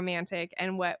think is romantic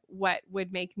and what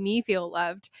would make me feel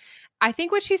loved. I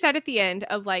think what she said at the end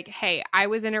of like, hey, I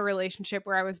was in a relationship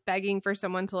where I was begging for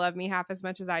someone to love me half as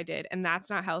much as I did, and that's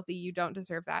not healthy. You don't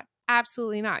deserve that.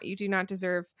 Absolutely not. You do not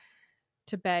deserve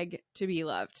to beg to be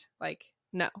loved. Like,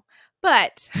 no.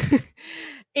 But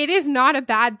it is not a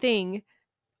bad thing,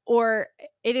 or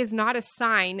it is not a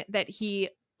sign that he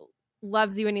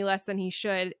loves you any less than he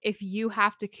should if you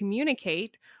have to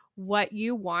communicate what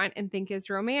you want and think is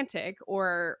romantic,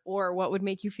 or what would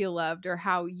make you feel loved, or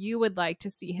how you would like to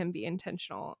see him be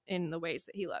intentional in the ways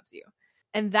that he loves you.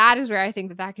 And that is where I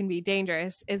think that can be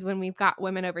dangerous, is when we've got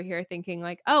women over here thinking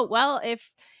like, oh, well,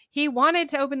 if he wanted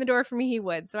to open the door for me, he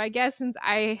would. So I guess since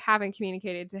I haven't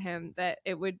communicated to him that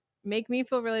it would make me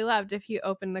feel really loved if he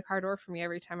opened the car door for me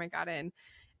every time I got in,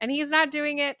 and he's not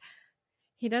doing it,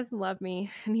 he doesn't love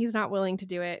me, and he's not willing to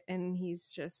do it, and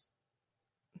he's just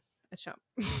a chump.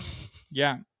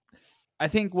 Yeah. I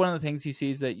think one of the things you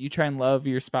see is that you try and love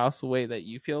your spouse the way that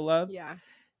you feel loved. Yeah.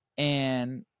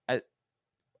 And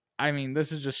I mean,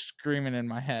 this is just screaming in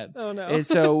my head. Oh, no. And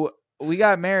so we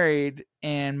got married,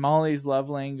 and Molly's love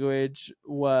language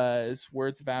was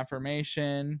words of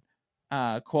affirmation,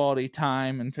 quality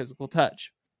time, and physical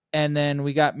touch. And then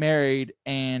we got married,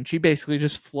 and she basically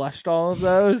just flushed all of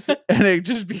those, and it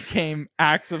just became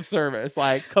acts of service,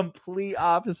 like complete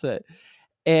opposite.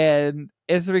 And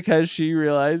it's because she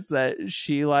realized that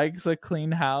she likes a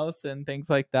clean house and things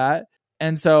like that.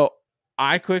 And so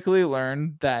I quickly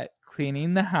learned that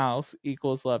cleaning the house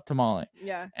equals love to Molly.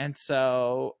 Yeah. And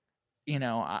so, you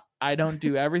know, I don't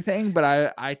do everything,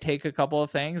 but I take a couple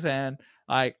of things, and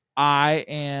like I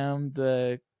am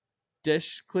the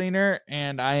dish cleaner,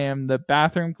 and I am the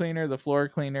bathroom cleaner, the floor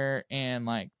cleaner, and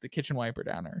like the kitchen wiper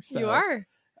downer. So you are.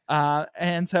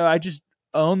 And so I just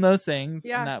own those things,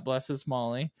 Yeah. and that blesses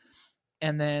Molly.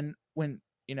 And then when,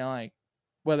 you know, like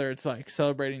whether it's like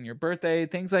celebrating your birthday,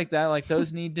 things like that, like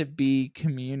those need to be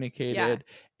communicated. Yeah.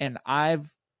 And I've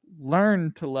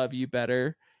learned to love you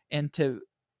better and to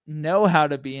know how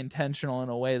to be intentional in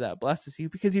a way that blesses you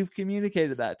because you've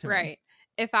communicated that to me. Right.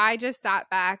 If I just sat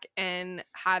back and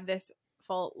had this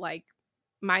full like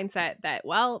mindset that,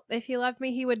 well, if he loved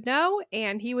me, he would know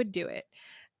and he would do it.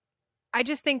 I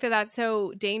just think that that's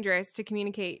so dangerous to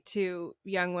communicate to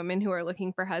young women who are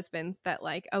looking for husbands, that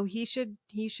like, oh, he should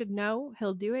know,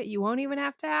 he'll do it. You won't even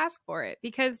have to ask for it,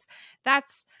 because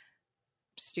that's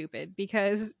stupid,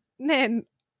 because men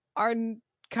are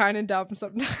kind of dumb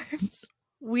sometimes.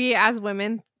 We as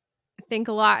women think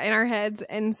a lot in our heads,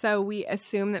 and so we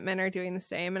assume that men are doing the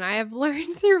same. And I have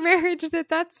learned through marriage that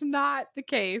that's not the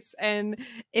case. And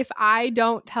if I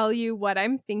don't tell you what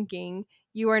I'm thinking,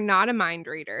 you are not a mind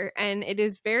reader, and it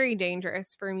is very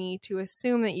dangerous for me to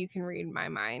assume that you can read my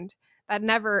mind. That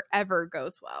never, ever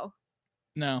goes well.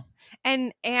 No.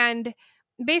 And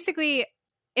basically,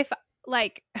 if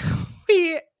like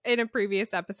we in a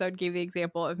previous episode gave the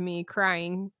example of me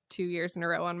crying 2 years in a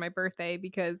row on my birthday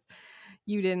because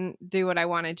you didn't do what I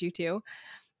wanted you to.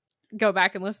 Go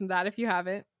back and listen to that if you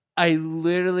haven't. I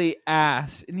literally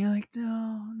asked, and you're like,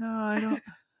 no, I don't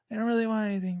really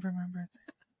want anything for my birthday.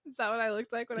 Is that what I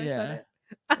looked like when I said it?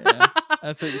 Yeah,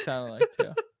 that's what you sounded like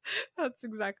too. That's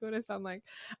exactly what I sound like.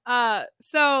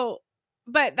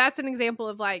 But that's an example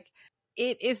of like,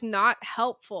 it is not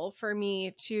helpful for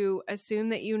me to assume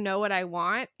that you know what I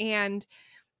want, and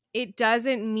it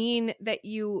doesn't mean that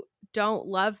you don't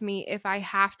love me if I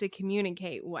have to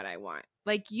communicate what I want.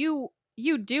 Like you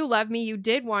do love me. You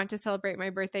did want to celebrate my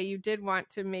birthday. You did want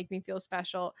to make me feel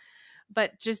special.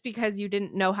 But just because you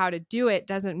didn't know how to do it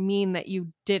doesn't mean that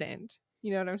you didn't.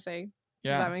 You know what I'm saying?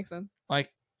 Yeah. Does that make sense?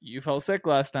 Like, you felt sick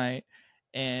last night,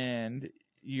 and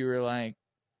you were like,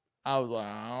 I was like,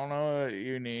 I don't know what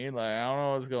you need. Like, I don't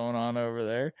know what's going on over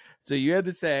there. So you had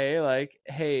to say, like,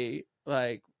 hey,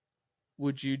 like,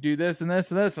 would you do this and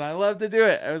this and this? And I love to do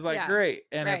it. I was like, Yeah, great.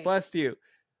 And right. it blessed you.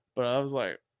 But I was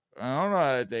like, I don't know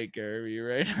how to take care of you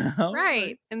right now.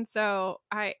 Right. And so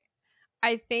I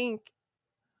think,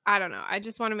 I don't know. I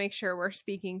just want to make sure we're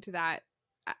speaking to that.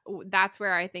 That's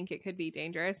where I think it could be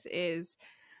dangerous, is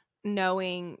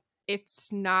knowing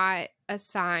it's not a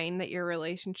sign that your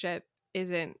relationship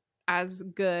isn't as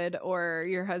good, or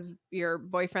your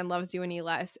boyfriend loves you any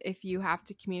less if you have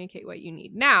to communicate what you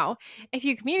need. Now, if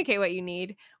you communicate what you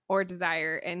need or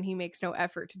desire and he makes no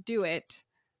effort to do it,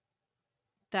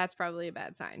 that's probably a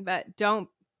bad sign. But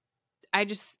I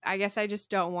guess I just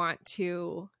don't want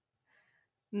to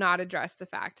not address the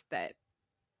fact that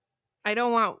I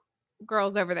don't want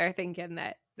girls over there thinking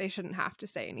that they shouldn't have to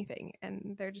say anything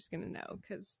and they're just going to know,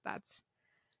 because that's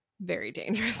very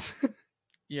dangerous.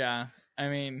 Yeah. I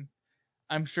mean,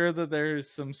 I'm sure that there's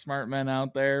some smart men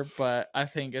out there, but I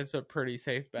think it's a pretty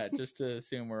safe bet just to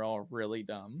assume we're all really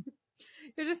dumb.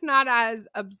 You're just not as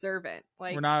observant.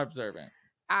 Like, we're not observant.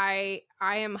 I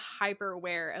am hyper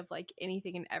aware of like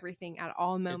anything and everything at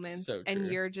all moments, so and true.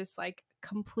 you're just like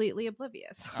completely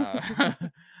oblivious. I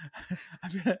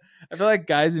feel like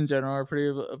guys in general are pretty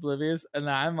oblivious, and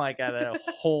I'm like at a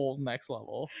whole next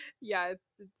level. Yeah,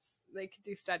 they could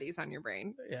do studies on your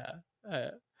brain. Yeah,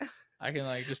 I can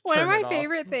like just one turn of my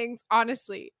favorite things,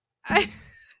 honestly.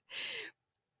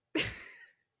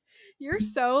 You're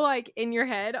so like in your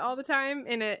head all the time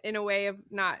in a way of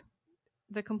not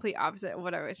the complete opposite of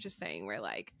what I was just saying, where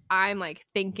like I'm like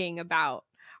thinking about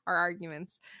our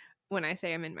arguments when I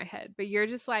say I'm in my head, but you're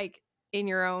just like in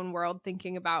your own world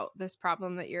thinking about this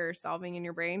problem that you're solving in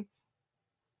your brain.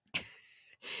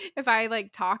 If I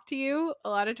like talk to you, a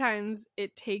lot of times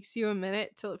it takes you a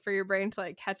minute for your brain to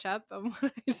like catch up on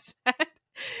what I said.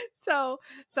 So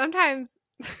sometimes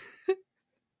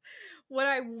what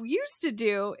I used to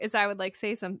do is I would like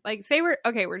say something, like say we're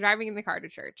driving in the car to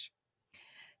church.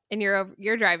 And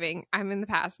you're driving, I'm in the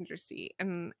passenger seat,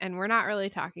 and we're not really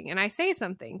talking. And I say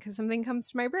something because something comes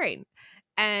to my brain,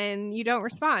 and you don't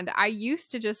respond. I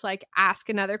used to just like ask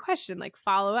another question, like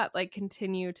follow up, like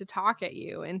continue to talk at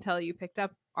you until you picked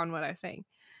up on what I was saying.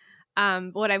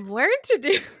 What I've learned to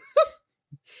do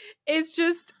is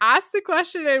just ask the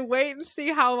question and wait and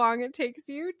see how long it takes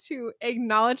you to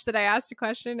acknowledge that I asked a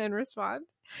question and respond.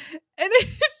 And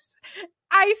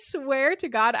I swear to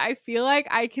God, I feel like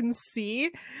I can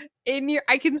see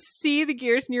the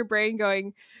gears in your brain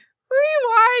going,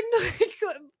 rewind, like,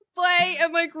 play,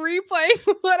 and like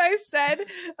replaying what I said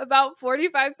about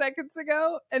 45 seconds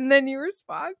ago, and then you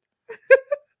respond.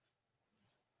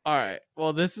 All right.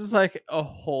 Well, this is like a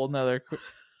whole nother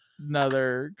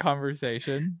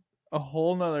conversation. A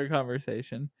whole nother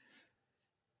conversation.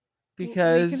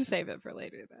 Because we can save it for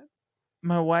later then.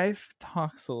 My wife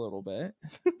talks a little bit.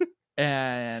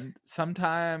 And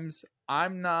sometimes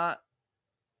I'm not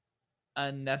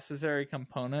a necessary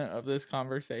component of this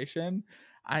conversation.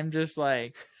 I'm just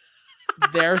like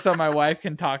there so my wife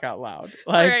can talk out loud.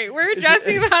 Like, all right, we're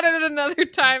addressing that at another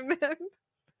time then.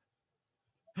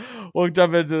 We'll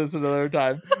jump into this another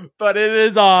time. But it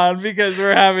is on because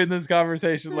we're having this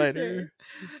conversation later.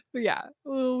 Okay. Yeah.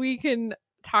 Well, we can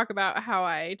talk about how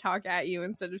I talk at you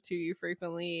instead of to you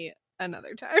frequently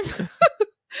another time.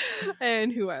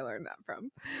 And who I learned that from.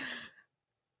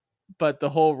 But the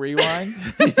whole rewind.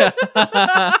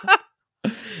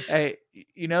 Hey,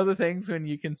 you know the things when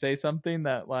you can say something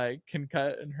that like can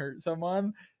cut and hurt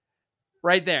someone?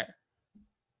 Right there.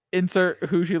 Insert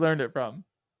who she learned it from.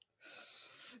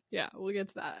 Yeah, we'll get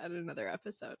to that at another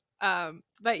episode.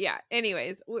 But yeah,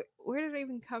 anyways, where did I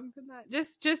even come from that?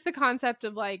 Just the concept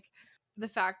of like the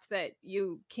fact that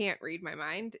you can't read my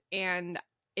mind, and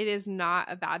it is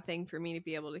not a bad thing for me to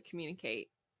be able to communicate.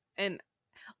 And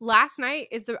last night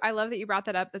I love that you brought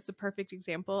that up. That's a perfect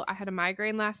example. I had a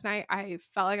migraine last night. I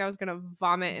felt like I was going to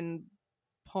vomit and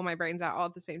pull my brains out all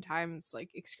at the same time. It's like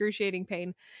excruciating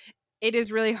pain. It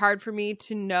is really hard for me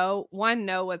to know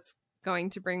what's going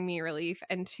to bring me relief,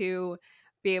 and two,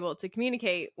 be able to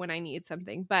communicate when I need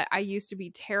something. But I used to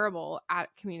be terrible at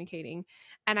communicating.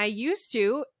 And I used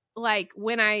to, like,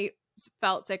 when I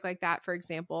felt sick like that, for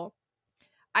example,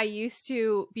 I used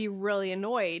to be really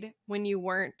annoyed when you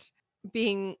weren't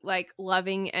being like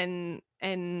loving and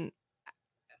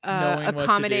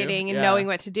accommodating and knowing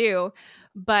what to do.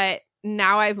 But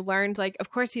now I've learned, like, of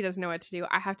course he doesn't know what to do.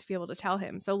 I have to be able to tell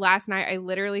him. So last night I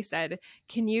literally said,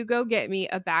 can you go get me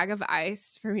a bag of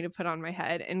ice for me to put on my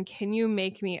head? And can you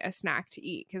make me a snack to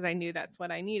eat? Because I knew that's what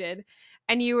I needed.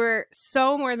 And you were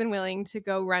so more than willing to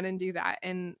go run and do that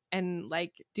and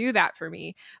like do that for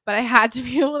me. But I had to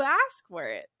be able to ask for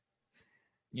it.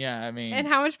 Yeah, I mean. And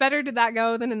how much better did that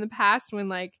go than in the past when,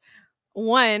 like,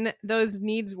 one, those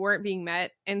needs weren't being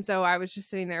met, and so I was just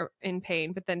sitting there in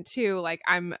pain. But then two, like,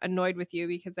 I'm annoyed with you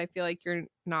because I feel like you're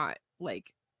not,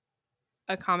 like,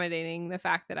 accommodating the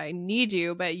fact that I need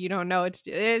you, but you don't know what to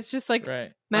do. It's just like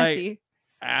messy. Like,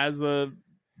 as a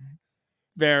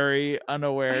very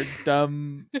unaware,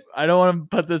 dumb, I don't want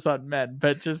to put this on men,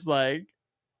 but just like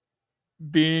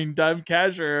being dumb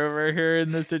cashier over here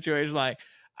in this situation, like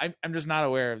I'm just not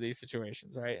aware of these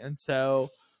situations, right? And so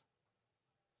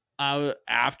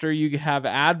after you have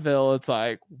Advil, it's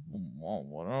like, well,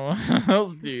 what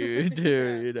else do you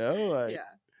do? You know, like,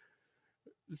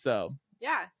 So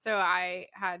I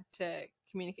had to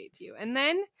communicate to you, and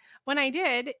then when I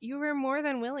did, you were more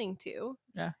than willing to.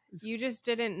 Yeah, you just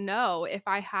didn't know if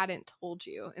I hadn't told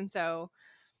you, and so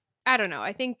I don't know.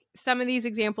 I think some of these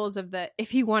examples of the if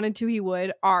he wanted to, he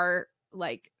would are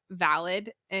like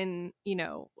valid, and you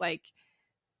know, like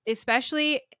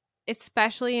especially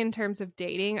in terms of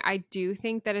dating, I do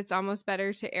think that it's almost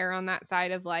better to err on that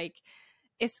side of like,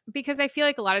 it's because I feel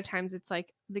like a lot of times it's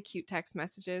like the cute text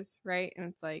messages, right? And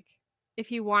it's like, if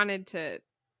he wanted to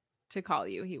call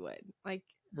you, he would. Like,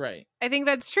 right. I think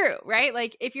that's true, right?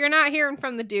 Like, if you're not hearing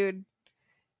from the dude,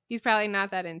 he's probably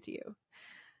not that into you.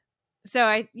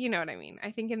 So you know what I mean?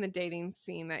 I think in the dating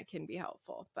scene that can be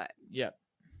helpful, but yep.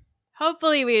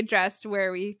 Hopefully we addressed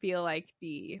where we feel like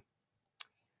the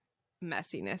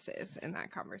messiness is in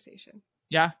that conversation.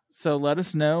 Yeah, so let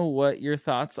us know what your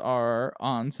thoughts are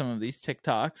on some of these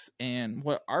TikToks and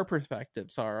what our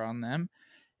perspectives are on them.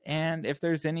 And if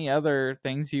there's any other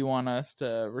things you want us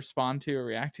to respond to or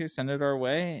react to, send it our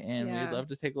way, and we'd love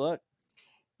to take a look.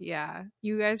 Yeah,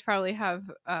 you guys probably have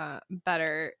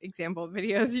better example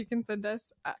videos you can send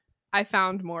us. I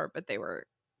found more, but they were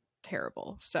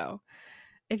terrible. So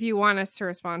if you want us to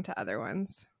respond to other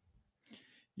ones.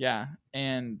 Yeah,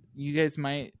 and you guys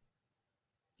might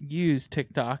use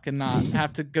TikTok and not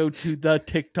have to go to the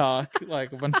TikTok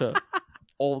like a bunch of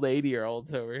old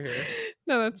 80-year-olds over here.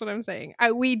 No, that's what I'm saying.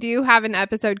 We do have an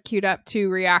episode queued up to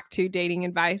react to dating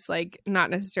advice, like not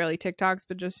necessarily TikToks,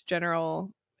 but just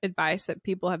general advice that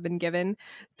people have been given.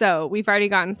 So we've already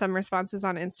gotten some responses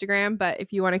on Instagram, but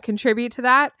if you want to contribute to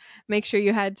that, make sure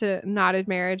you head to Knotted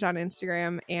Marriage on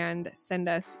Instagram and send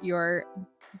us your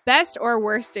best or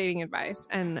worst dating advice,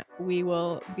 and we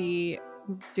will be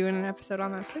doing an episode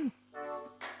on that soon.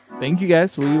 Thank you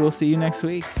guys. We will see you next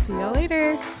week. See y'all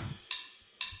later.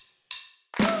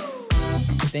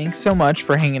 Thanks so much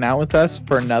for hanging out with us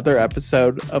for another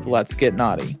episode of Let's Get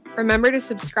Naughty. Remember to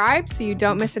subscribe so you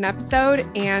don't miss an episode.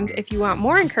 And if you want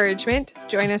more encouragement,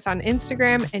 join us on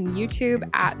Instagram and YouTube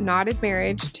at Knotted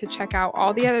Marriage to check out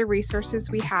all the other resources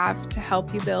we have to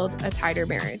help you build a tighter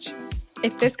marriage.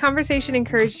 If this conversation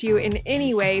encouraged you in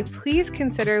any way, please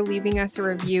consider leaving us a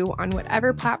review on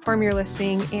whatever platform you're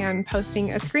listening and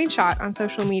posting a screenshot on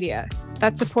social media.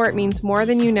 That support means more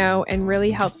than you know and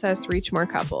really helps us reach more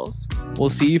couples. We'll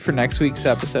see you for next week's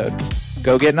episode.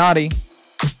 Go get naughty.